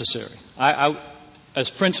not necessary. As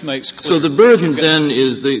Prince makes clear. So the burden then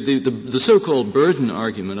is the so-called burden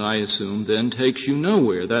argument, I assume, then takes you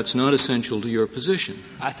nowhere. That's not essential to your position.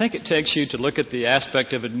 I think it takes you to look at the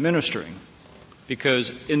aspect of administering.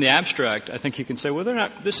 Because in the abstract, I think you can say, well,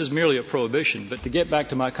 this is merely a prohibition. But to get back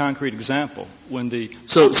to my concrete example, when the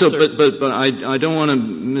But I don't want to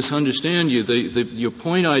misunderstand you. Your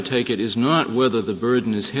point, I take it, is not whether the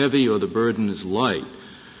burden is heavy or the burden is light.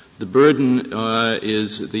 The burden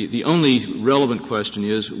is the only relevant question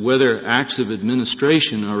is whether acts of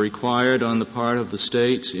administration are required on the part of the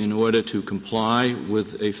states in order to comply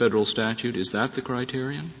with a federal statute. Is that the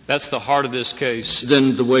criterion? That's the heart of this case.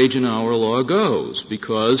 Then the wage and hour law goes,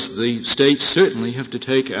 because the states certainly have to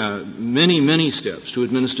take many, many steps to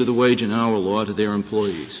administer the wage and hour law to their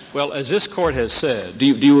employees. Well, as this Court has said... Do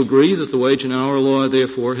you agree that the wage and hour law,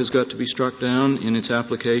 therefore, has got to be struck down in its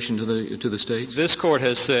application to the states? This Court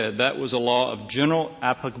has said that was a law of general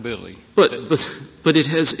applicability. But it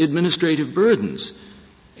has administrative burdens.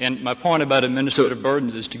 And my point about administrative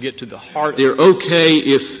burdens is to get to the heart they're of it. They're okay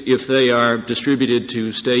if they are distributed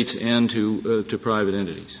to states and to private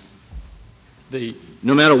entities.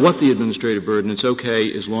 No matter what the administrative burden, it's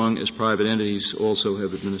okay as long as private entities also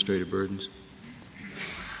have administrative burdens.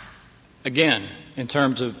 Again, in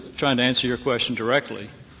terms of trying to answer your question directly.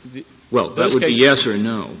 Well, that would be yes or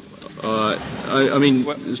no.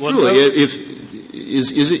 Truly,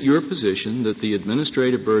 is it your position that the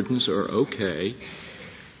administrative burdens are okay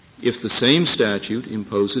if the same statute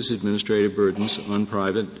imposes administrative burdens on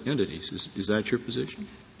private entities? Is that your position?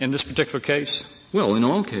 In this particular case? Well, in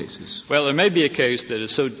all cases. Well, there may be a case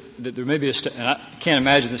that there may be and I can't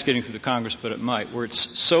imagine this getting through the Congress, but it might, where it's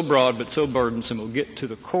so broad but so burdensome it will get to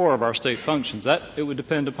the core of our state functions. That it would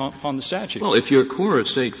depend upon the statute. Well, if you're core of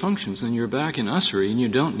state functions, then you're back in usury and you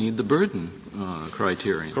don't need the burden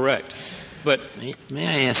criterion. Correct. But may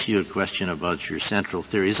I ask you a question about your central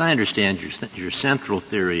theory? As I understand, your central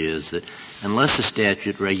theory is that unless the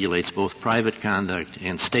statute regulates both private conduct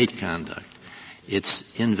and state conduct,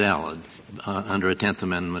 it's invalid under a 10th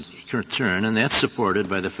Amendment turn, and that's supported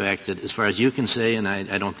by the fact that, as far as you can say, and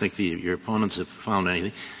I don't think your opponents have found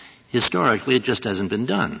anything, historically it just hasn't been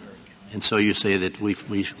done. And so you say that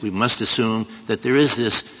we must assume that there is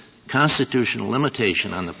this constitutional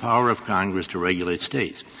limitation on the power of Congress to regulate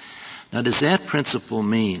states. Now, does that principle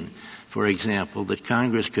mean, for example, that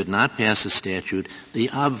Congress could not pass a statute the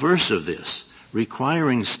obverse of this,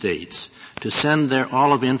 requiring states to send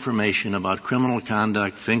all of the information about criminal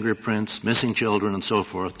conduct, fingerprints, missing children, and so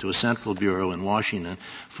forth to a central bureau in Washington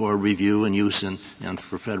for review and use and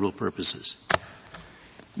for federal purposes?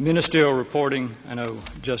 Ministerial reporting, I know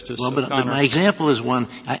Justice O'Connor. But my example is one,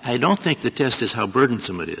 I don't think the test is how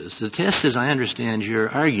burdensome it is. The test, as I understand your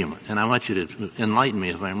argument, and I want you to enlighten me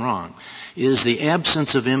if I'm wrong, is the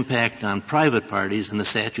absence of impact on private parties, and the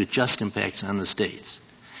statute just impacts on the states.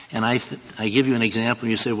 And I give you an example,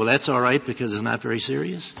 and you say, well, that's all right because it's not very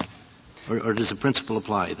serious? Or does the principle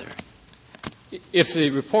apply there? If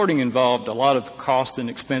the reporting involved a lot of cost and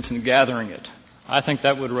expense in gathering it, I think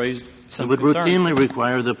that would raise some concern. It would routinely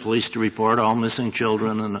require the police to report all missing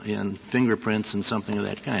children and fingerprints and something of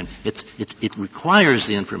that kind. It requires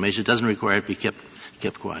the information. It doesn't require it to be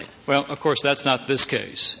kept quiet. Well, of course, that's not this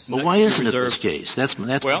case. Well, why isn't it this case? That's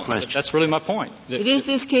my question. That's really my point. It is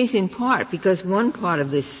this case in part because one part of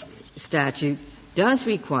this statute does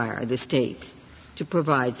require the states to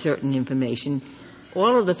provide certain information.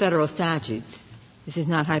 All of the federal statutes, this is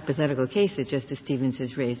not a hypothetical case that Justice Stevens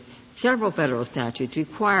has raised, several federal statutes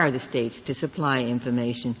require the states to supply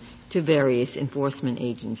information to various enforcement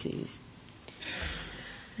agencies.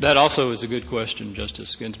 That also is a good question,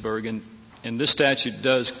 Justice Ginsburg, and this statute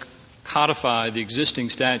does codify the existing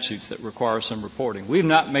statutes that require some reporting. We have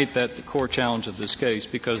not made that the core challenge of this case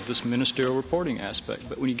because of this ministerial reporting aspect.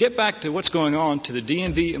 But when you get back to what's going on to the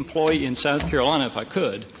DMV employee in South Carolina, if I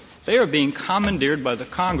could, they are being commandeered by the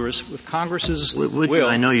Congress with Congress's will.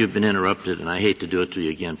 I know you've been interrupted, and I hate to do it to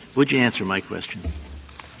you again. Would you answer my question?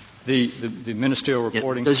 The ministerial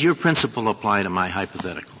reporting. Does your principle apply to my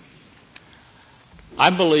hypothetical? I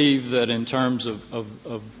believe that in terms of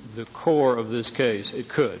the core of this case, it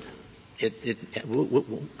could.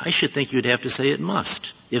 I should think you'd have to say it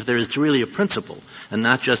must, if there is really a principle and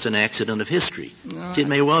not just an accident of history. No, See, it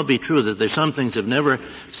may well be true that there's some things the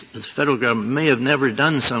federal government may have never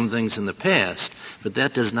done some things in the past, but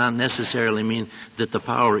that does not necessarily mean that the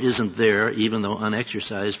power isn't there, even though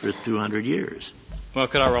unexercised for 200 years. Well,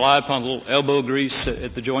 could I rely upon a little elbow grease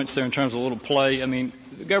at the joints there in terms of a little play? I mean,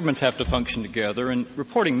 the governments have to function together, and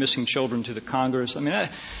reporting missing children to the Congress,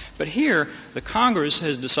 but here, the Congress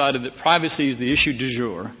has decided that privacy is the issue du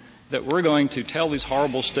jour, that we're going to tell these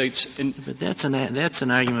horrible states. But that's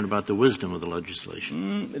an argument about the wisdom of the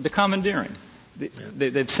legislation. The commandeering.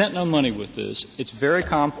 They've sent no money with this. It's very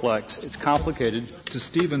complex. It's complicated. To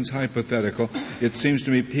Stephen's hypothetical, it seems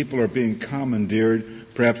to me people are being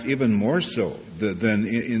commandeered perhaps even more so than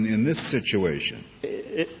in this situation.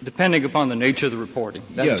 Depending upon the nature of the reporting.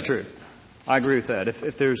 That's yes. True. I agree with that.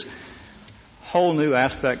 If there's whole new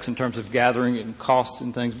aspects in terms of gathering and costs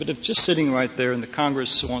and things, but if just sitting right there and the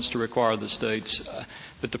Congress wants to require the states,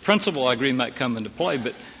 but the principle, I agree, might come into play.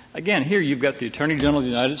 But again, here you've got the Attorney General of the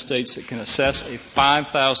United States that can assess a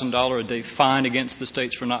 $5,000 a day fine against the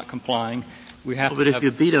states for not complying. If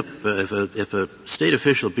you beat up, if a state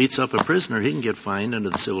official beats up a prisoner, he can get fined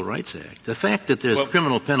under the Civil Rights Act. The fact that there's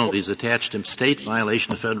criminal penalties attached to state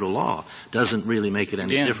violation of federal law doesn't really make it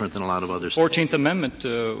any different than a lot of other states. 14th Amendment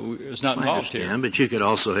is not involved here. But you could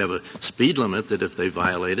also have a speed limit that if they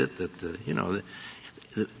violate it,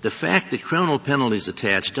 the fact that criminal penalties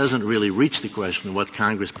attached doesn't really reach the question of what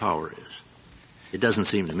Congress power is. It doesn't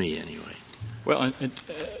seem to me anyway. Well,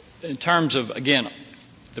 in terms of, again,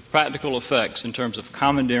 the practical effects in terms of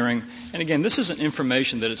commandeering. And again, this isn't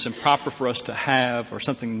information that it's improper for us to have or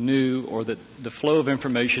something new or that the flow of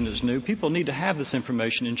information is new. People need to have this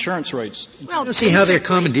information. Insurance rates. Well, to see how they're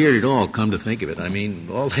commandeered at all, come to think of it. I mean,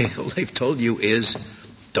 all they've told you is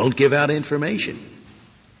don't give out information.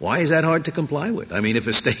 Why is that hard to comply with? I mean, if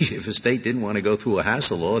a state didn't want to go through a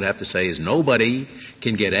hassle, all it'd have to say is nobody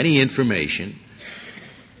can get any information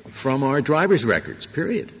from our driver's records,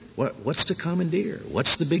 period. What's to commandeer?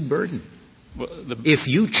 What's the big burden? Well, if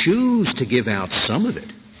you choose to give out some of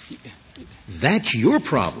it, that's your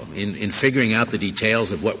problem in figuring out the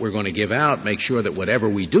details of what we're going to give out, make sure that whatever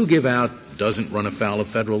we do give out doesn't run afoul of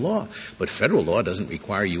federal law. But federal law doesn't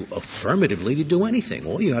require you affirmatively to do anything.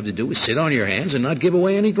 All you have to do is sit on your hands and not give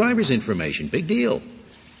away any driver's information. Big deal.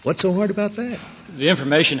 What's so hard about that? The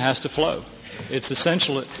information has to flow. It's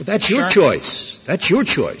essential. That's your choice. That's your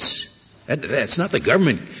choice. That's not the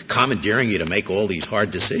government commandeering you to make all these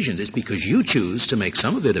hard decisions. It's because you choose to make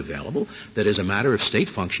some of it available that as a matter of state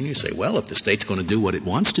function, you say, well, if the state's going to do what it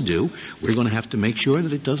wants to do, we're going to have to make sure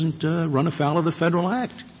that it doesn't run afoul of the Federal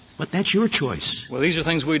Act. But that's your choice. Well, these are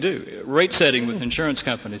things we do. Rate setting with insurance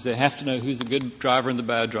companies. They have to know who's the good driver and the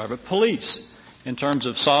bad driver. Police, in terms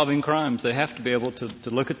of solving crimes, they have to be able to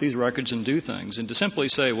look at these records and do things. And to simply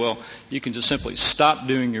say, well, you can just simply stop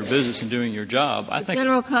doing your business and doing your job, I think...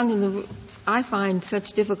 General Condon, I find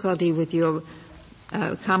such difficulty with your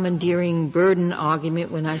commandeering burden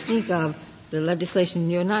argument when I think of the legislation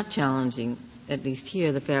you're not challenging, at least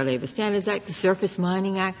here, the Fair Labor Standards Act, the Surface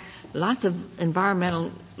Mining Act. Lots of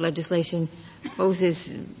environmental legislation poses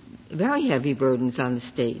very heavy burdens on the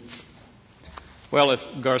states. Well, if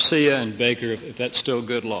Garcia and Baker, if that's still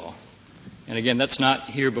good law, and again, that's not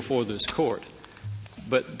here before this court,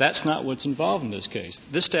 but that's not what's involved in this case.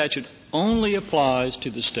 This statute only applies to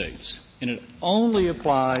the states, and it only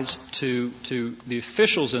applies to the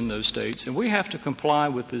officials in those states, and we have to comply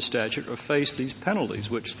with this statute or face these penalties,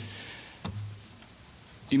 which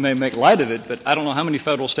you may make light of it, but I don't know how many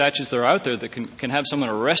federal statutes there are out there that can have someone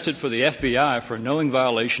arrested for the FBI for a knowing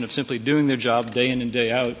violation of simply doing their job day in and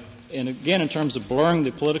day out. And again, in terms of blurring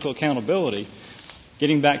the political accountability,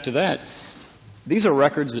 getting back to that, these are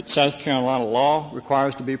records that South Carolina law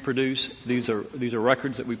requires to be produced. These are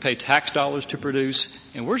records that we pay tax dollars to produce.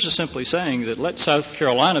 And we're just simply saying that let South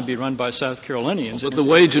Carolina be run by South Carolinians. But the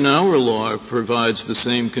wage and hour law provides the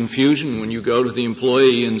same confusion when you go to the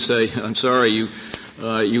employee and say, I'm sorry,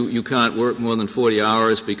 you can't work more than 40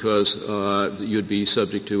 hours because you'd be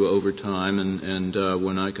subject to overtime and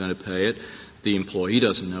we're not going to pay it. The employee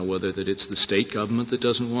doesn't know whether that it's the state government that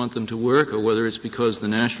doesn't want them to work or whether it's because the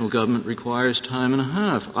national government requires time and a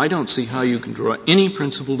half. I don't see how you can draw any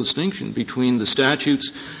principal distinction between the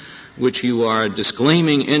statutes which you are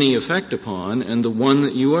disclaiming any effect upon and the one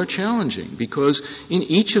that you are challenging, because in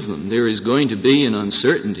each of them there is going to be an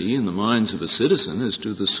uncertainty in the minds of a citizen as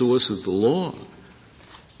to the source of the law.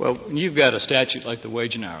 Well, you've got a statute like the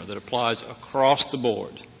wage and hour that applies across the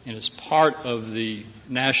board and is part of the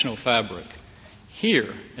national fabric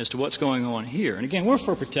here as to what's going on here. And again, we're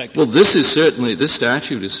for protecting. Well, this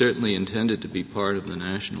statute is certainly intended to be part of the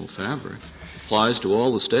national fabric. Applies to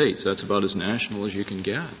all the states. That's about as national as you can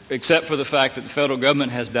get. Except for the fact that the federal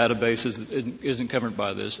government has databases that isn't covered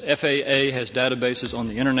by this. FAA has databases on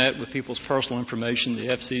the Internet with people's personal information, the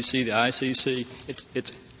FCC, the ICC.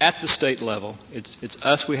 It's at the state level. It's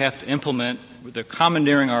us we have to implement. They're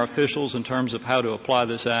commandeering our officials in terms of how to apply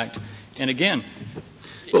this act. And again,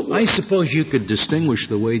 well, I suppose you could distinguish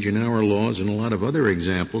the wage and hour laws and a lot of other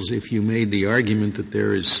examples if you made the argument that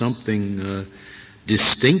there is something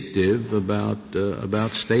distinctive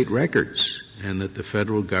about state records, and that the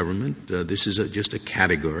federal government, this is just a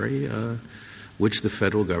category which the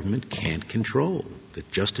federal government can't control. That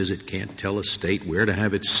just as it can't tell a state where to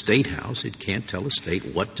have its state house, it can't tell a state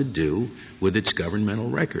what to do with its governmental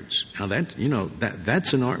records. Now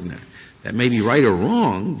that's an argument. That may be right or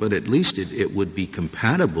wrong, but at least it would be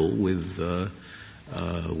compatible with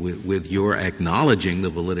your acknowledging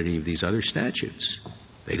the validity of these other statutes.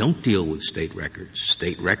 They don't deal with state records.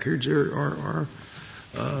 State records are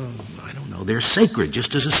I don't know, they're sacred,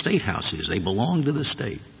 just as a state house is. They belong to the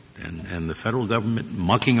state. And the federal government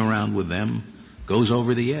mucking around with them goes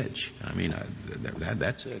over the edge. I mean,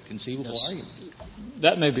 that's a conceivable argument.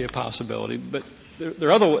 That may be a possibility, but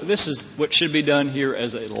this is what should be done here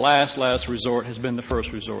as a last resort, has been the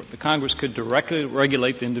first resort. The Congress could directly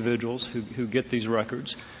regulate the individuals who get these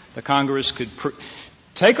records. The Congress could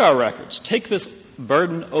take our records, take this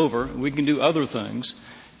burden over. We can do other things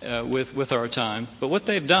with our time. But what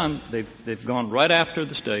they've done, they've gone right after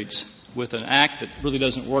the states with an act that really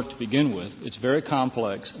doesn't work to begin with. It's very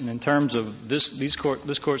complex. And in terms of this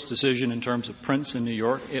Court's decision in terms of Prince in New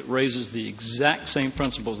York, it raises the exact same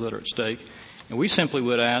principles that are at stake. And we simply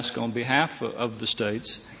would ask on behalf of the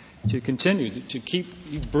states to continue to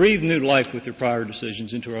breathe new life with your prior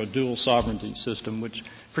decisions into our dual sovereignty system, which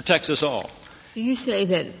protects us all. Do you say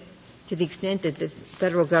that to the extent that the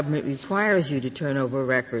federal government requires you to turn over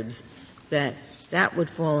records, that would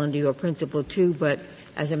fall under your principle too, but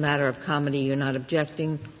as a matter of comedy you're not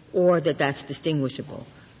objecting, or that's distinguishable?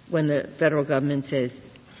 When the federal government says,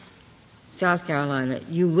 South Carolina,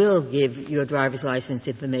 you will give your driver's license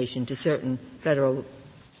information to certain federal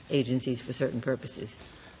agencies for certain purposes.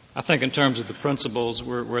 I think in terms of the principles,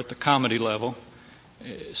 we're at the comedy level,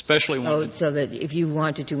 especially when... So that if you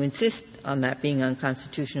wanted to insist on that being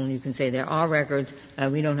unconstitutional, you can say there are records,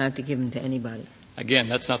 we don't have to give them to anybody. Again,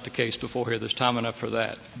 that's not the case before here. There's time enough for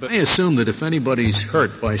that. But I assume that if anybody's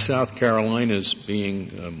hurt by South Carolina's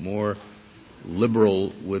being more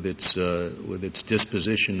liberal with its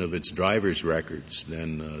disposition of its driver's records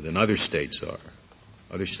than other states are.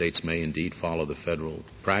 Other states may indeed follow the federal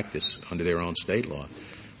practice under their own state law.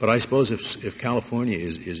 But I suppose if California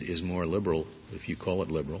is more liberal, if you call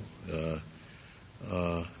it liberal,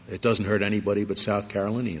 it doesn't hurt anybody but South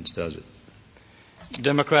Carolinians, does it?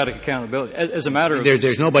 Democratic accountability. As a matter of...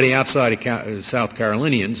 There's nobody outside of South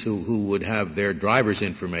Carolinians who would have their driver's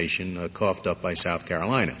information coughed up by South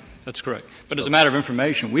Carolina. That's correct. But as a matter of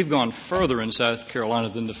information, we've gone further in South Carolina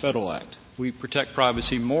than the Federal Act. We protect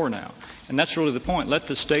privacy more now. And that's really the point. Let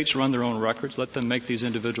the states run their own records. Let them make these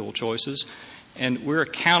individual choices. And we're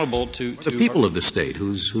accountable to the people of the state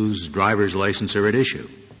whose driver's license are at issue.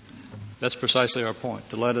 That's precisely our point,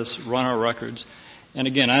 to let us run our records. And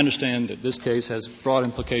again, I understand that this case has broad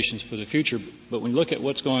implications for the future, but when you look at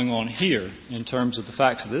what's going on here in terms of the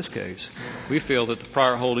facts of this case, we feel that the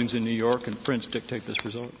prior holdings in New York and Prince dictate this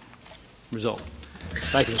result.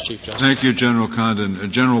 Thank you, Mr. Chief Justice. Thank you, General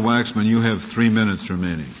Condon. General Waxman, you have 3 minutes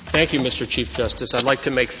remaining. Thank you, Mr. Chief Justice. I'd like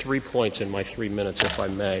to make 3 points in my 3 minutes, if I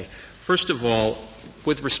may. First of all,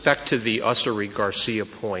 with respect to the Ussery-Garcia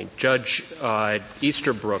point, Judge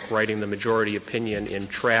Easterbrook, writing the majority opinion in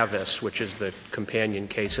Travis, which is the companion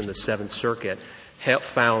case in the Seventh Circuit,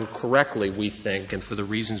 found correctly, we think, and for the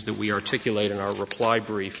reasons that we articulate in our reply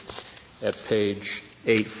brief at page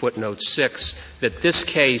 8, footnote 6, that this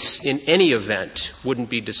case, in any event, wouldn't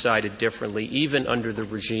be decided differently, even under the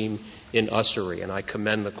regime in Ussery. And I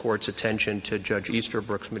commend the Court's attention to Judge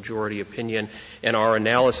Easterbrook's majority opinion and our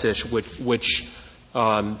analysis, which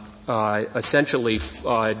essentially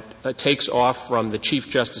takes off from the Chief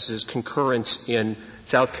Justice's concurrence in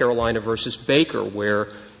South Carolina versus Baker, where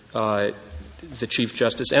the Chief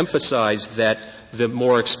Justice emphasized that the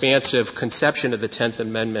more expansive conception of the 10th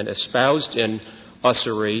Amendment espoused in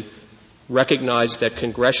Ussery recognized that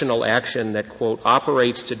congressional action that, quote,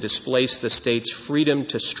 operates to displace the state's freedom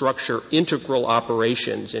to structure integral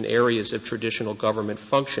operations in areas of traditional government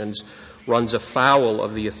functions runs afoul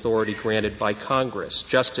of the authority granted by Congress.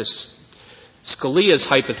 Justice Scalia's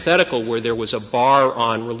hypothetical, where there was a bar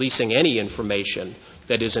on releasing any information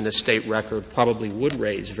that is in a state record, probably would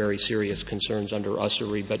raise very serious concerns under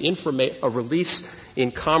Ussery. But a release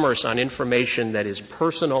in commerce on information that is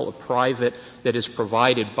personal or private, that is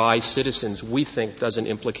provided by citizens, we think doesn't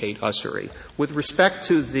implicate Ussery. With respect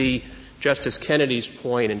to the Justice Kennedy's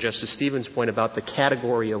point and Justice Stevens' point about the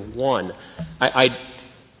category of one,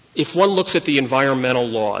 if one looks at the environmental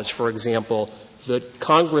laws, for example, that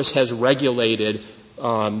Congress has regulated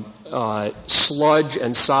sludge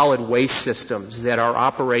and solid waste systems that are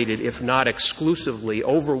operated, if not exclusively,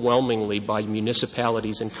 overwhelmingly by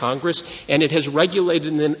municipalities and Congress, and it has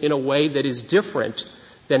regulated them in a way that is different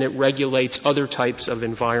than it regulates other types of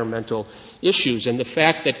environmental issues. And the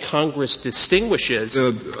fact that Congress distinguishes...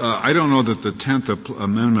 I don't know that the 10th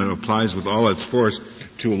Amendment applies with all its force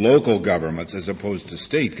to local governments as opposed to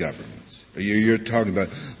state governments. You're talking about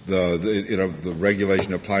the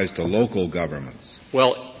regulation applies to local governments.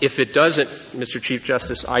 Well, if it doesn't, Mr. Chief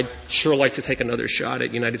Justice, I'd sure like to take another shot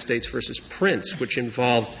at United States versus Prince, which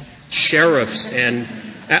involved sheriffs. And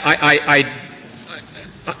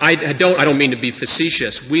I don't mean to be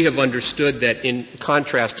facetious. We have understood that in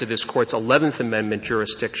contrast to this Court's 11th Amendment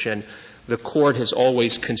jurisdiction, the Court has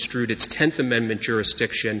always construed its 10th Amendment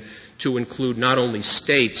jurisdiction to include not only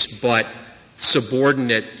states, but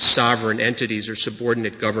subordinate sovereign entities or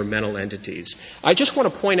subordinate governmental entities. I just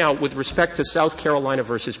want to point out with respect to South Carolina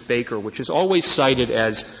versus Baker, which is always cited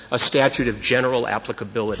as a statute of general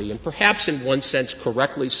applicability, and perhaps in one sense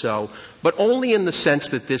correctly so, but only in the sense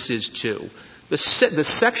that this is too. The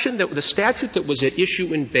statute that was at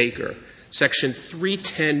issue in Baker, Section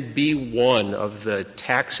 310B1 of the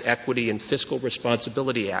Tax Equity and Fiscal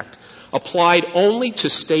Responsibility Act, applied only to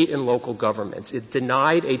state and local governments. It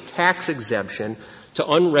denied a tax exemption to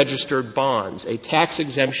unregistered bonds, a tax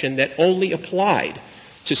exemption that ever only applied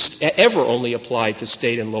to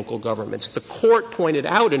state and local governments. The Court pointed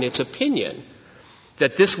out in its opinion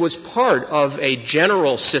that this was part of a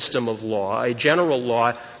general system of law, a general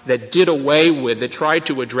law that tried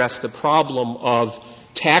to address the problem of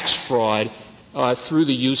tax fraud through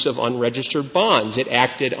the use of unregistered bonds. It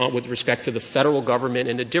acted with respect to the federal government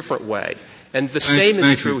in a different way. And the same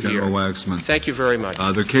is true here. Thank you, General Waxman. Thank you very much.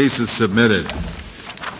 The case is submitted.